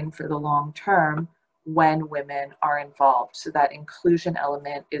sustained for the long term when women are involved. So that inclusion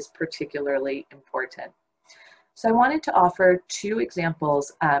element is particularly important. So I wanted to offer two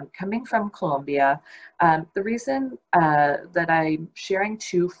examples coming from Colombia. The reason that I'm sharing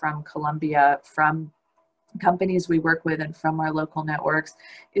two from Colombia, from companies we work with and from our local networks,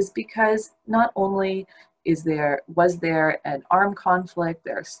 is because not only was there an armed conflict,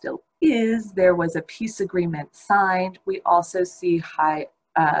 there still is, there was a peace agreement signed, we also see high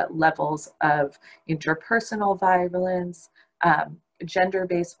levels of interpersonal violence,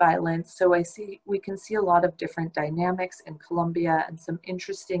 gender-based violence. So we can see a lot of different dynamics in Colombia and some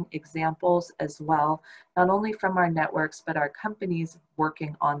interesting examples as well, not only from our networks, but our companies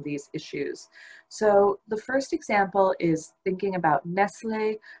working on these issues. So the first example is thinking about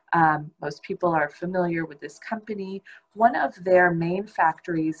Nestle. Most people are familiar with this company. One of their main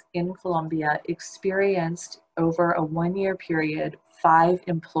factories in Colombia experienced over a 1-year period 5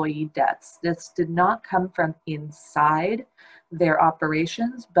 employee deaths. This did not come from inside their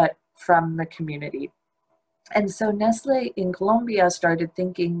operations, but from the community. And so Nestle in Colombia started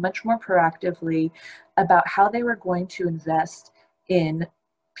thinking much more proactively about how they were going to invest in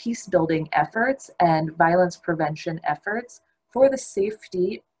peace building efforts and violence prevention efforts for the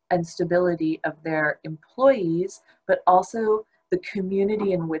safety and stability of their employees, but also the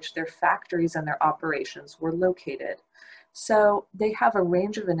community in which their factories and their operations were located. So they have a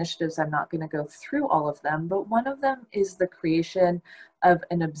range of initiatives. I'm not going to go through all of them, but one of them is the creation of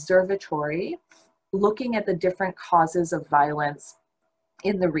an observatory looking at the different causes of violence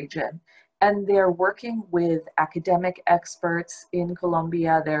in the region. And they're working with academic experts in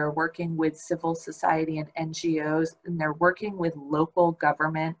Colombia, they're working with civil society and NGOs, and they're working with local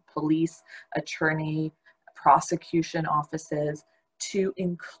government, police, attorney, prosecution offices to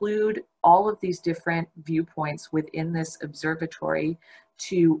include all of these different viewpoints within this observatory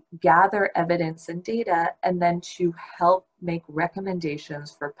to gather evidence and data, and then to help make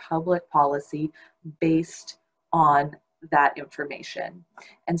recommendations for public policy based on that information.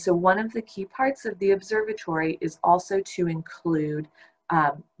 And so one of the key parts of the observatory is also to include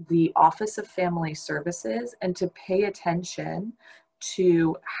the Office of Family Services and to pay attention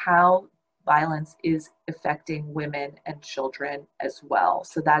to how violence is affecting women and children as well.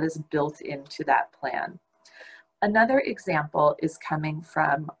 So that is built into that plan. Another example is coming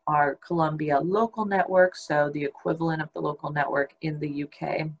from our Colombia local network, so the equivalent of the local network in the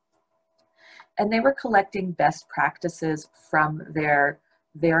UK. And they were collecting best practices from their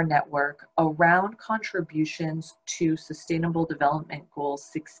network around contributions to Sustainable Development Goal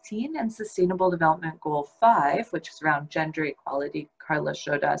 16 and Sustainable Development Goal 5, which is around gender equality. Carla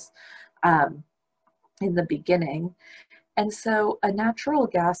showed us in the beginning. And so a natural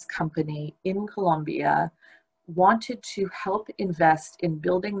gas company in Colombia wanted to help invest in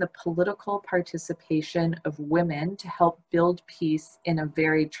building the political participation of women to help build peace in a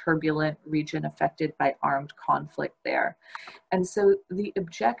very turbulent region affected by armed conflict there. And so the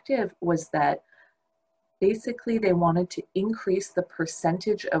objective was that basically they wanted to increase the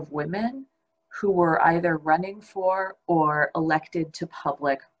percentage of women who were either running for or elected to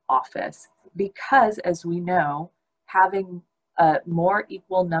public office. Because, as we know, having more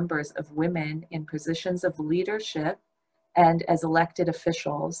equal numbers of women in positions of leadership and as elected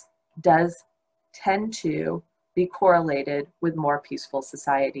officials does tend to be correlated with more peaceful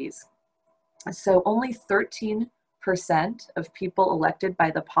societies. So only 13% of people elected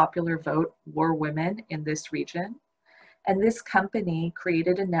by the popular vote were women in this region. And this company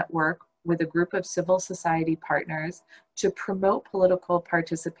created a network with a group of civil society partners to promote political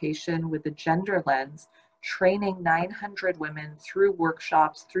participation with a gender lens, training 900 women through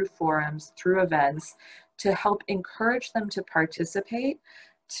workshops, through forums, through events, to help encourage them to participate,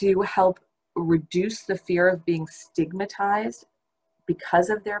 to help reduce the fear of being stigmatized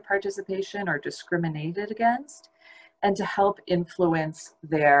because of their participation or discriminated against, and to help influence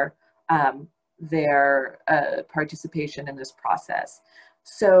their participation in this process.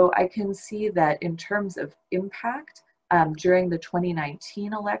 So I can see that in terms of impact, during the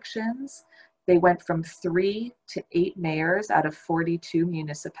 2019 elections, they went from 3 to 8 mayors out of 42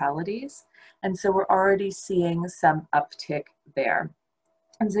 municipalities. And so we're already seeing some uptick there.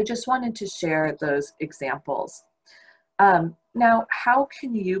 And so I just wanted to share those examples. Now, how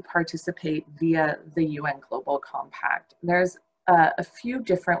can you participate via the UN Global Compact? There's a few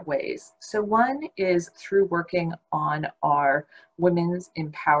different ways. So one is through working on our women's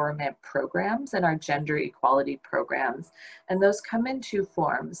empowerment programs and our gender equality programs. And those come in two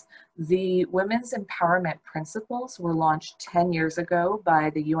forms. The Women's Empowerment Principles were launched 10 years ago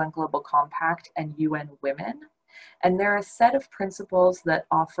by the UN Global Compact and UN Women. And they're a set of principles that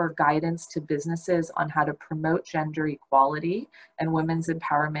offer guidance to businesses on how to promote gender equality and women's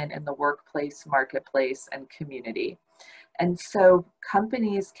empowerment in the workplace, marketplace, and community. And so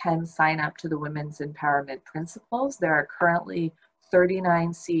companies can sign up to the Women's Empowerment Principles. There are currently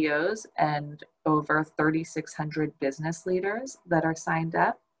 39 CEOs and over 3,600 business leaders that are signed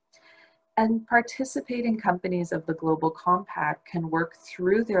up. And participating companies of the Global Compact can work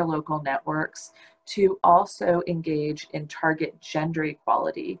through their local networks to also engage in target gender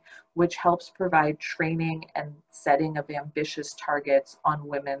equality, which helps provide training and setting of ambitious targets on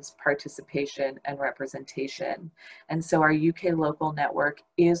women's participation and representation. And so our UK local network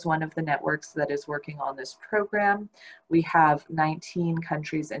is one of the networks that is working on this program. We have 19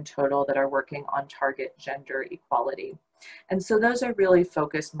 countries in total that are working on target gender equality. And so those are really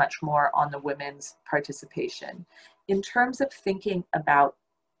focused much more on the women's participation. In terms of thinking about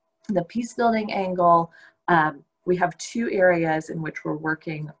the peace building angle, we have two areas in which we're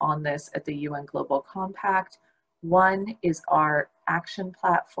working on this at the UN Global Compact. One is our action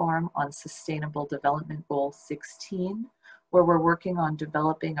platform on Sustainable Development Goal 16, where we're working on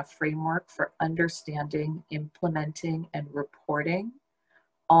developing a framework for understanding, implementing, and reporting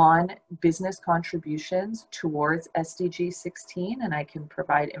on business contributions towards SDG 16, and I can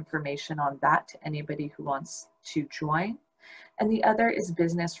provide information on that to anybody who wants to join. And the other is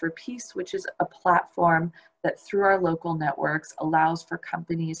Business for Peace, which is a platform that through our local networks allows for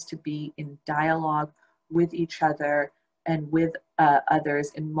companies to be in dialogue with each other and with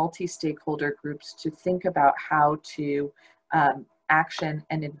others in multi-stakeholder groups to think about how to action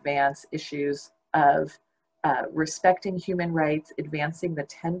and advance issues of respecting human rights, advancing the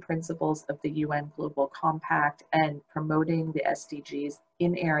 10 principles of the UN Global Compact, and promoting the SDGs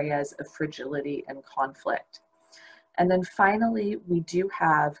in areas of fragility and conflict. And then finally, we do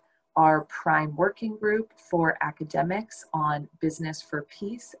have our prime working group for academics on Business for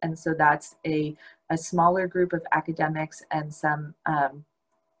Peace. And so that's a smaller group of academics and some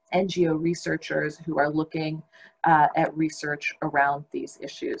NGO researchers who are looking at research around these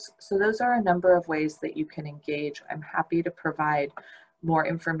issues. So those are a number of ways that you can engage. I'm happy to provide more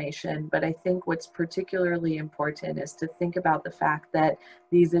information, but I think what's particularly important is to think about the fact that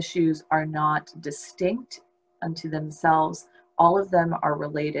these issues are not distinct unto themselves. All of them are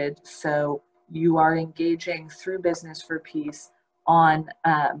related. So you are engaging through Business for Peace on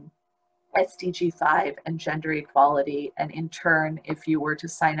SDG 5 and gender equality. And in turn, if you were to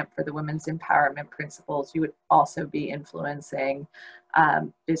sign up for the Women's Empowerment Principles, you would also be influencing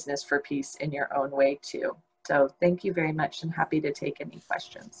Business for Peace in your own way too. So thank you very much, and happy to take any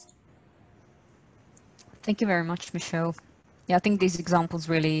questions. Thank you very much, Michelle. Yeah, I think these examples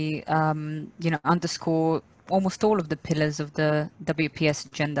really, underscore almost all of the pillars of the WPS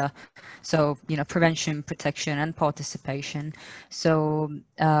agenda. So, prevention, protection, and participation. So,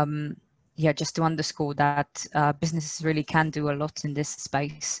 yeah, just to underscore that businesses really can do a lot in this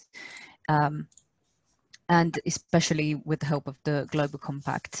space, and especially with the help of the Global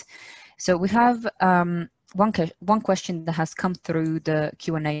Compact. So we have one question that has come through the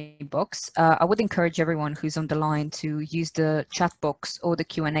Q&A box. I would encourage everyone who's on the line to use the chat box or the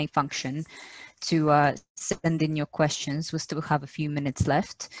Q&A function to send in your questions. We still have a few minutes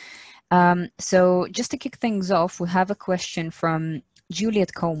left. So just to kick things off, we have a question from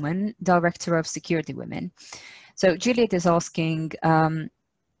Juliet Coleman, Director of Security Women. So Juliet is asking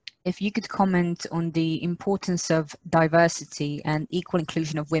if you could comment on the importance of diversity and equal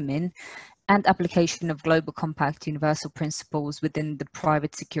inclusion of women and application of Global Compact universal principles within the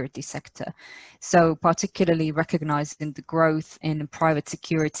private security sector. So particularly recognizing the growth in private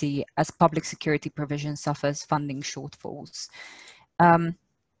security as public security provision suffers funding shortfalls.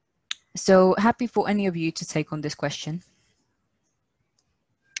 So happy for any of you to take on this question.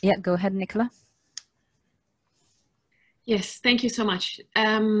 Yeah, go ahead, Nicola. Yes, thank you so much.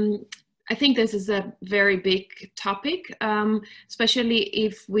 I think this is a very big topic, especially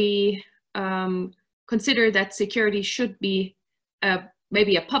if we consider that security should be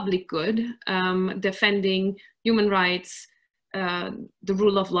maybe a public good, defending human rights, the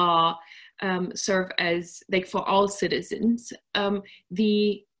rule of law, serve as like for all citizens.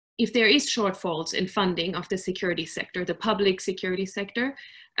 If there is shortfalls in funding of the security sector, the public security sector,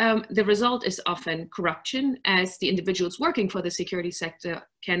 the result is often corruption, as the individuals working for the security sector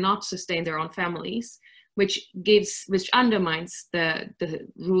cannot sustain their own families which undermines the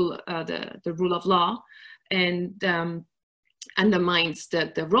rule of law, and undermines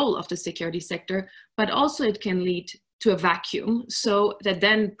the role of the security sector, but also it can lead to a vacuum, so that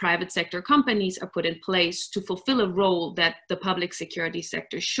then private sector companies are put in place to fulfill a role that the public security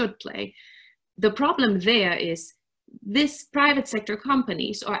sector should play. The problem there is this private sector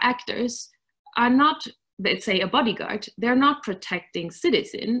companies or actors are not, let's say, a bodyguard. They're not protecting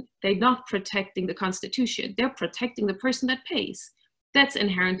citizen. They're not protecting the Constitution. They're protecting the person that pays. That's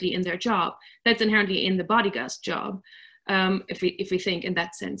inherently in their job. That's inherently in the bodyguard's job. If we think in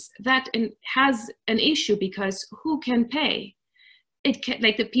that sense, that has an issue, because who can pay? It can,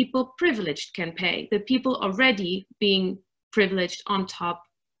 like the people privileged can pay. The people already being privileged on top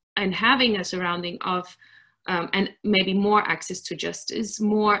and having a surrounding of and maybe more access to justice,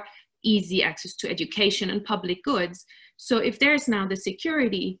 more easy access to education and public goods. So if there's now the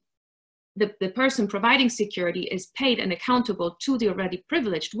security, the person providing security is paid and accountable to the already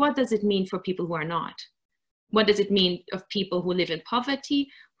privileged, what does it mean for people who are not? What does it mean of people who live in poverty,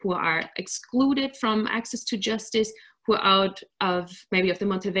 who are excluded from access to justice, who out of maybe of the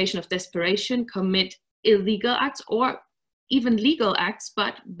motivation of desperation commit illegal acts or even legal acts,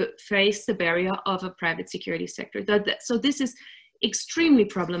 but face the barrier of a private security sector? So this is extremely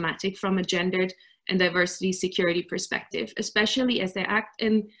problematic from a gendered and diversity security perspective, especially as they act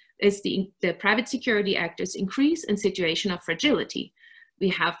in, as the private security actors increase in situation of fragility.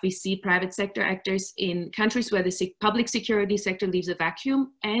 We see private sector actors in countries where the public security sector leaves a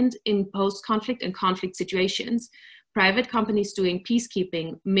vacuum, and in post-conflict and conflict situations, private companies doing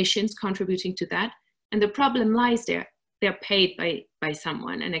peacekeeping missions contributing to that. And the problem lies there. They're paid by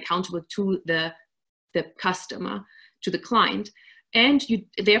someone and accountable to the customer, to the client. And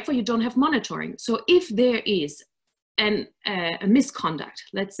therefore you don't have monitoring. So if there is a misconduct,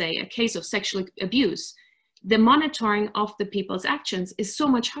 let's say a case of sexual abuse, the monitoring of the people's actions is so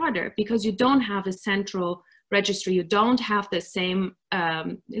much harder, because you don't have a central registry, you don't have the same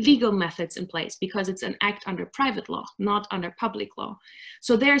legal methods in place, because it's an act under private law, not under public law.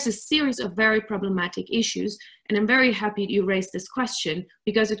 So there's a series of very problematic issues, and I'm very happy you raised this question,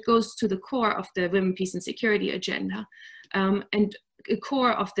 because it goes to the core of the Women, Peace and Security agenda, and the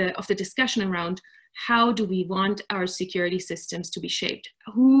core of the discussion around how do we want our security systems to be shaped,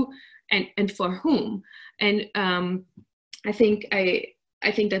 who and for whom. And I think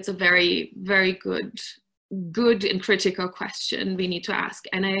that's a very, very good and critical question we need to ask.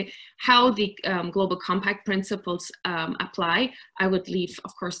 And how the Global Compact principles apply, I would leave,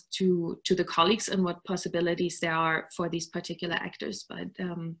 of course, to the colleagues and what possibilities there are for these particular actors. But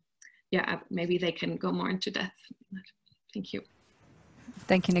yeah, maybe they can go more into depth. Thank you.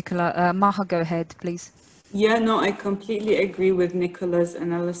 Thank you, Nicola. Maha, go ahead, please. Yeah, no, I completely agree with Nicola's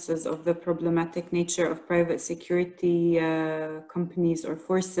analysis of the problematic nature of private security companies or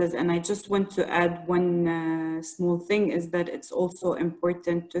forces. And I just want to add one small thing, is that it's also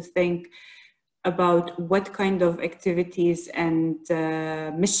important to think about what kind of activities and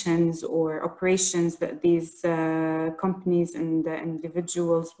missions or operations that these companies and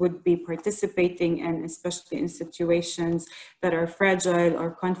individuals would be participating in, especially in situations that are fragile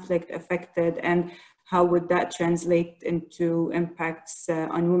or conflict affected, and how would that translate into impacts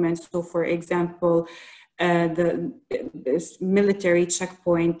on women. So for example, the military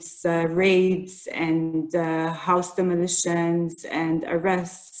checkpoints, raids, and house demolitions and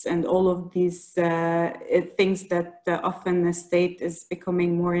arrests, and all of these things that often the state is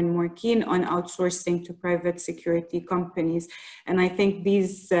becoming more and more keen on outsourcing to private security companies. And I think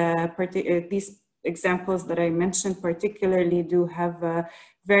these examples that I mentioned particularly do have a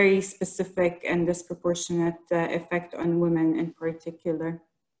very specific and disproportionate effect on women in particular.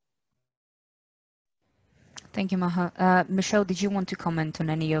 Thank you, Maha. Michelle, did you want to comment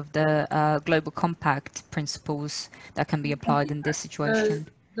on any of the Global Compact principles that can be applied in this situation?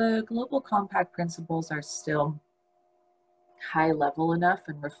 The Global Compact principles are still high level enough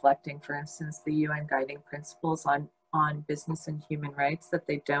and reflecting, for instance, the UN guiding principles on business and human rights, that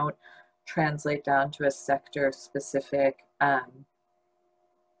they don't translate down to a sector specific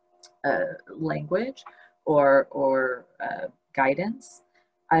language or guidance.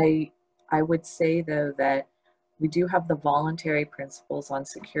 I would say, though, that we do have the voluntary principles on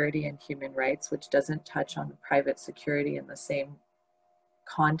security and human rights, which doesn't touch on private security in the same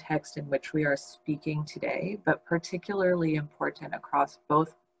context in which we are speaking today, but particularly important across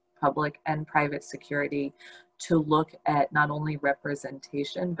both public and private security to look at not only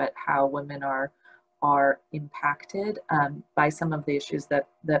representation, but how women are impacted by some of the issues that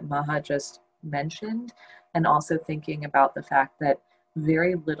Maha just mentioned, and also thinking about the fact that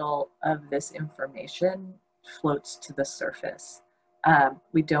very little of this information floats to the surface.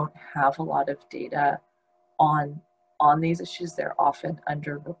 We don't have a lot of data on these issues. They're often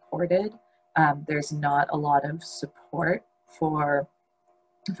underreported. There's not a lot of support for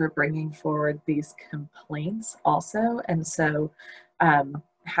bringing forward these complaints also. And so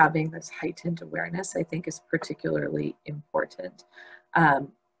having this heightened awareness, I think, is particularly important. I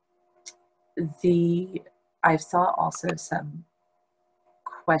saw also some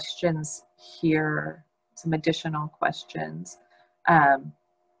questions here, some additional questions. And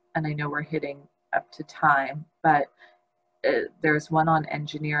I know we're hitting up to time, but there's one on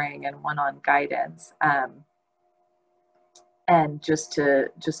engineering and one on guidance. And just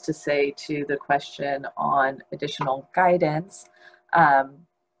to say to the question on additional guidance,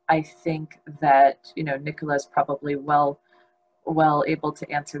 I think that, you know, Nicola is probably well able to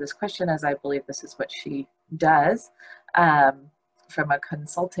answer this question, as I believe this is what she does from a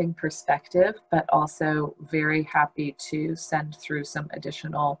consulting perspective, but also very happy to send through some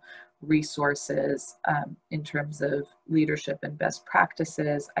additional resources in terms of leadership and best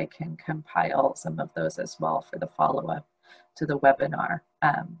practices. I can compile some of those as well for the follow-up to the webinar,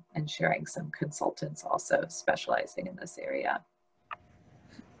 and sharing some consultants also specializing in this area.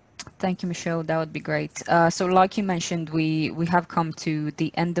 Thank you, Michelle. That would be great. So like you mentioned, we have come to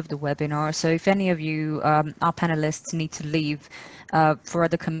the end of the webinar. So if any of you, our panelists, need to leave for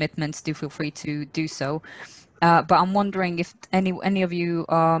other commitments, do feel free to do so. But I'm wondering if any of you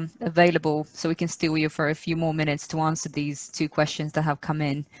are available, so we can steal you for a few more minutes to answer these two questions that have come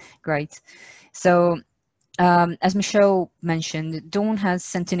in. Great. So as Michelle mentioned, Dawn has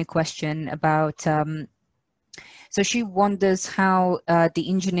sent in a question about, so she wonders how the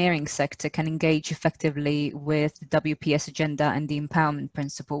engineering sector can engage effectively with the WPS agenda and the empowerment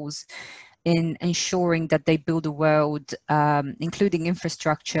principles in ensuring that they build a world, including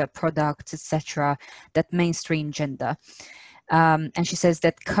infrastructure, products, etc., that mainstream gender. And she says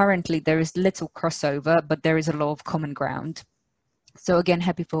that currently there is little crossover, but there is a lot of common ground. So again,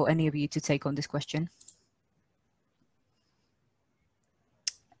 happy for any of you to take on this question.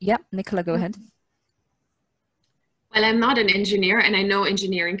 Yeah, Nicola, go ahead. Well, I'm not an engineer, and I know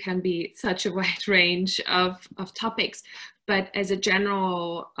engineering can be such a wide range of topics, but as a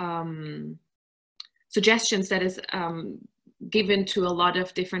general suggestions that is given to a lot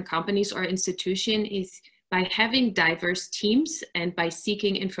of different companies or institutions is by having diverse teams and by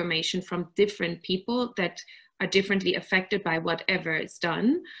seeking information from different people that are differently affected by whatever is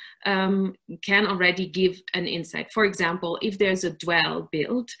done, can already give an insight. For example, if there's a well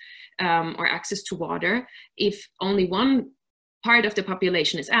built or access to water, if only one part of the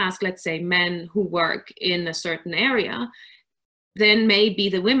population is asked, let's say men who work in a certain area, then maybe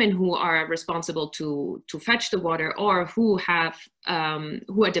the women who are responsible to fetch the water, or who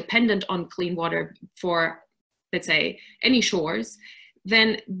are dependent on clean water for, let's say, any shores,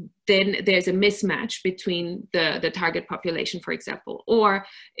 then there's a mismatch between the target population, for example. Or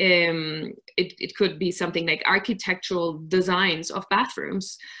it could be something like architectural designs of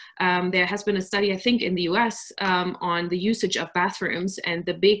bathrooms. There has been a study, I think, in the US on the usage of bathrooms, and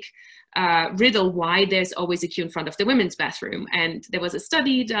the big riddle why there's always a queue in front of the women's bathroom. And there was a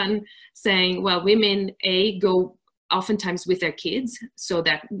study done saying, well, women, go oftentimes with their kids, so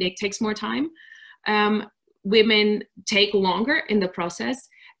that it takes more time. Women take longer in the process.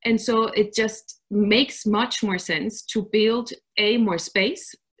 And so it just makes much more sense to build more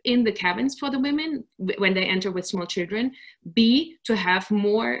space in the cabins for the women when they enter with small children, to have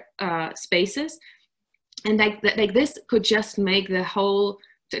more spaces. And like this could just make the whole,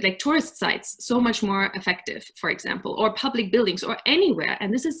 like tourist sites, so much more effective, for example, or public buildings or anywhere.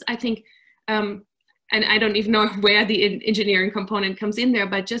 And this is, I think, and I don't even know where the engineering component comes in there,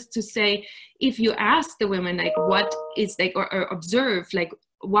 but just to say, if you ask the women, like, what is, like, or observe, like,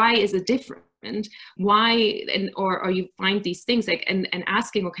 why is it different? Why, or you find these things, like, and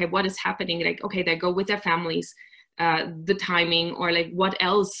asking, okay, what is happening? Like, okay, they go with their families, the timing, or like what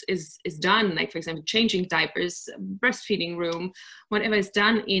else is done, like, for example, changing diapers, breastfeeding room, whatever is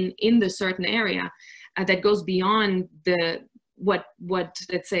done in the certain area that goes beyond what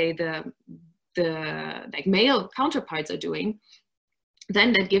let's say the like male counterparts are doing,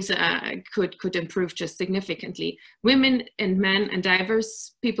 then that gives could improve just significantly. Women and men and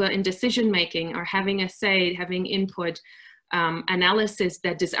diverse people in decision making are having a say, having input. Analysis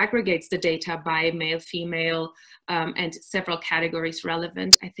that disaggregates the data by male, female, and several categories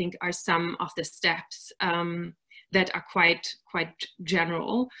relevant, I think, are some of the steps that are quite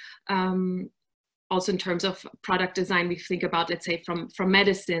general. Also in terms of product design, we think about, let's say, from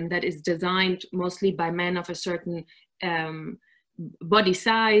medicine that is designed mostly by men of a certain body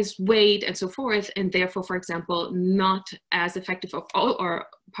size, weight, and so forth, and therefore, for example, not as effective or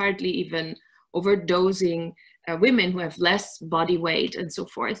partly even overdosing women who have less body weight and so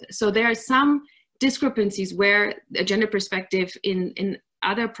forth. So there are some discrepancies where a gender perspective in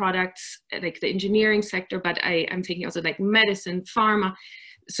other products, like the engineering sector, but I'm thinking also like medicine,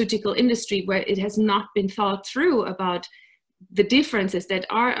 pharmaceutical industry, where it has not been thought through about the differences that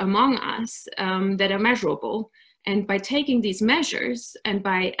are among us that are measurable. And by taking these measures and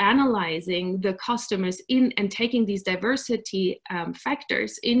by analyzing the customers and taking these diversity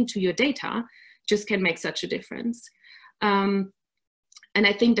factors into your data, just can make such a difference. And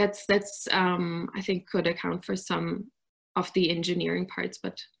I think that's I think could account for some of the engineering parts,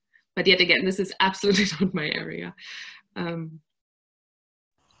 but yet again, this is absolutely not my area.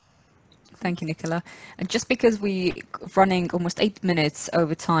 Thank you, Nicola. And just because we're running almost 8 minutes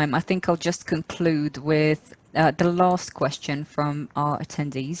over time, I think I'll just conclude with the last question from our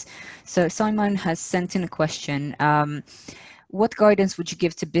attendees. So Simon has sent in a question. What guidance would you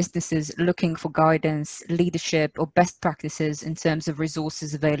give to businesses looking for guidance, leadership, or best practices in terms of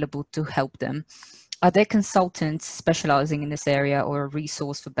resources available to help them? Are there consultants specializing in this area or a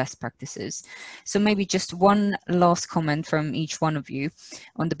resource for best practices? So maybe just one last comment from each one of you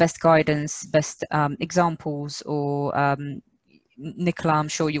on the best guidance, best examples, or Nicola, I'm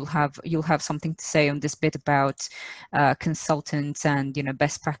sure you'll have something to say on this bit about consultants and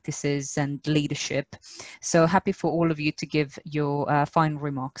best practices and leadership. So happy for all of you to give your final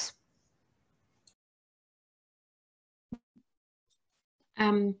remarks.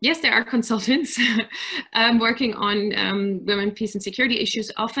 Yes, there are consultants working on women, peace, and security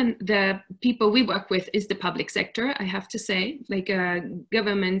issues. Often the people we work with is the public sector, I have to say, like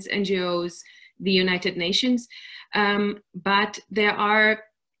governments, NGOs, the United Nations. But there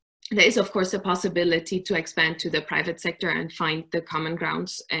is, of course, a possibility to expand to the private sector and find the common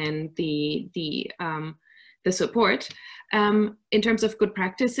grounds and the support. In terms of good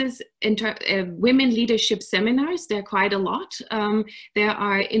practices, women leadership seminars, there are quite a lot. There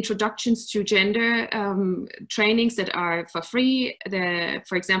are introductions to gender trainings that are for free.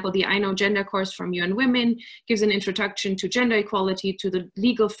 For example, the I Know Gender course from UN Women gives an introduction to gender equality, to the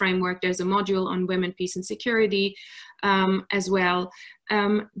legal framework. There's a module on women, peace, and security as well.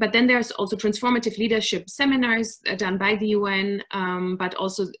 But then there's also transformative leadership seminars done by the UN, but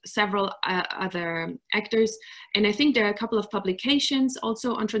also several other actors. And I think there are a couple of publications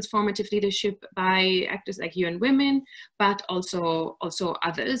also on transformative leadership by actors like UN Women, but also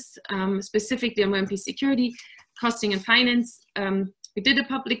others, specifically on women, peace, security, costing and finance. We did a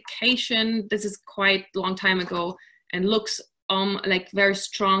publication, this is quite a long time ago, and looks like very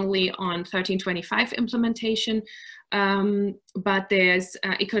strongly on 1325 implementation. But there's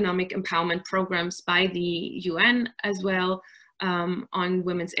economic empowerment programs by the UN as well on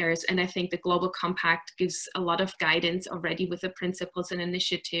women's areas. And I think the Global Compact gives a lot of guidance already with the principles and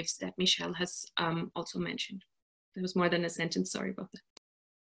initiatives that Michelle has also mentioned. There was more than a sentence, sorry about that.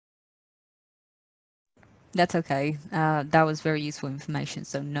 That's okay. That was very useful information,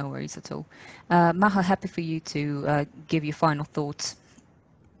 so no worries at all. Maha, happy for you to give your final thoughts.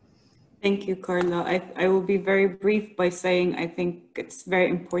 Thank you, Carla. I will be very brief by saying I think it's very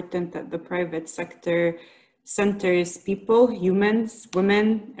important that the private sector centers people, humans,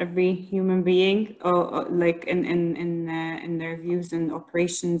 women, every human being, like in their views and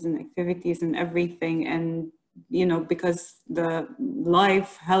operations and activities and everything. And because the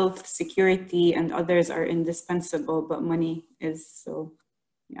life, health, security, and others are indispensable, but money is, so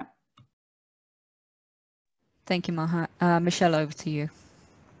yeah. Thank you, Maha. Michelle, over to you.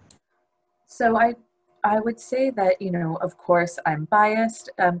 So I would say that, of course, I'm biased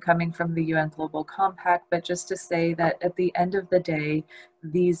coming from the UN Global Compact, but just to say that at the end of the day,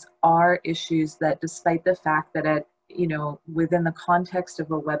 these are issues that, despite the fact that within the context of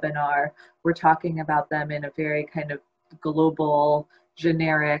a webinar, we're talking about them in a very kind of global,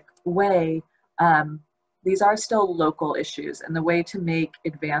 generic way, these are still local issues, and the way to make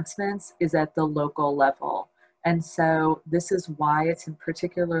advancements is at the local level. And so this is why it's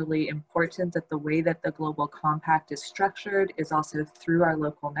particularly important that the way that the Global Compact is structured is also through our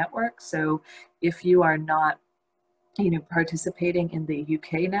local network. So if you are not participating in the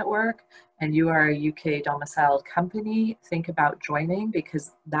UK network and you are a UK domiciled company, think about joining,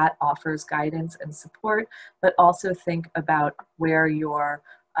 because that offers guidance and support, but also think about where your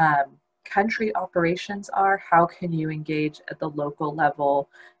country operations are. How can you engage at the local level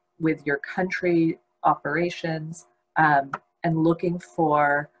with your country operations, and looking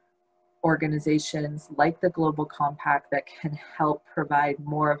for organizations like the Global Compact that can help provide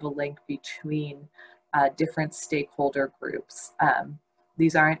more of a link between different stakeholder groups.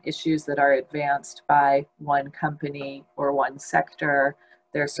 These aren't issues that are advanced by one company or one sector.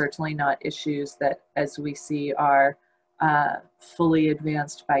 They're certainly not issues that, as we see, are fully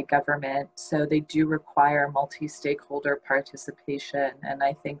advanced by government. So they do require multi-stakeholder participation. And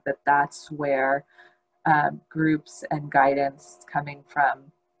I think that that's where groups and guidance coming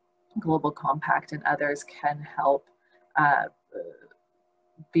from Global Compact and others can help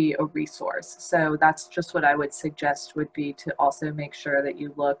be a resource. So that's just what I would suggest, would be to also make sure that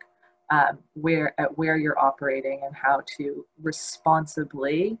you look where you're operating and how to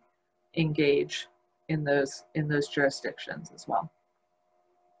responsibly engage in those jurisdictions as well.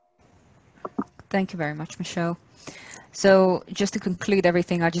 Thank you very much, Michelle. So just to conclude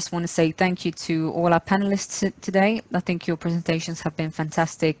everything, I just want to say thank you to all our panelists today. I think your presentations have been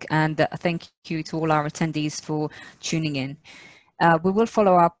fantastic, and thank you to all our attendees for tuning in. We will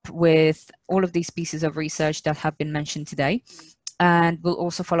follow up with all of these pieces of research that have been mentioned today, and we'll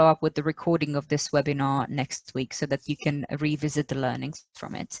also follow up with the recording of this webinar next week so that you can revisit the learnings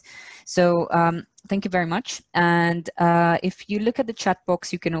from it. So thank you very much. And if you look at the chat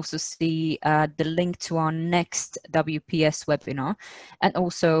box, you can also see the link to our next WPS webinar, and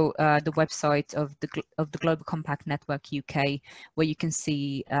also the website of the Global Compact Network UK, where you can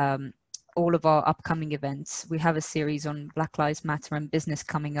see all of our upcoming events. We have a series on Black Lives Matter and business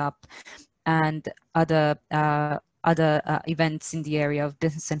coming up, and other events in the area of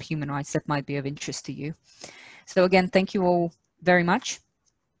business and human rights that might be of interest to you. So again, thank you all very much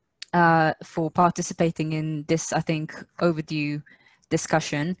for participating in this, I think, overdue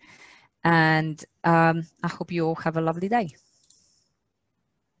discussion. And I hope you all have a lovely day.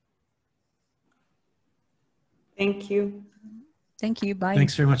 Thank you. Thank you. Bye.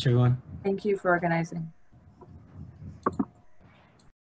 Thanks very much, everyone. Thank you for organizing.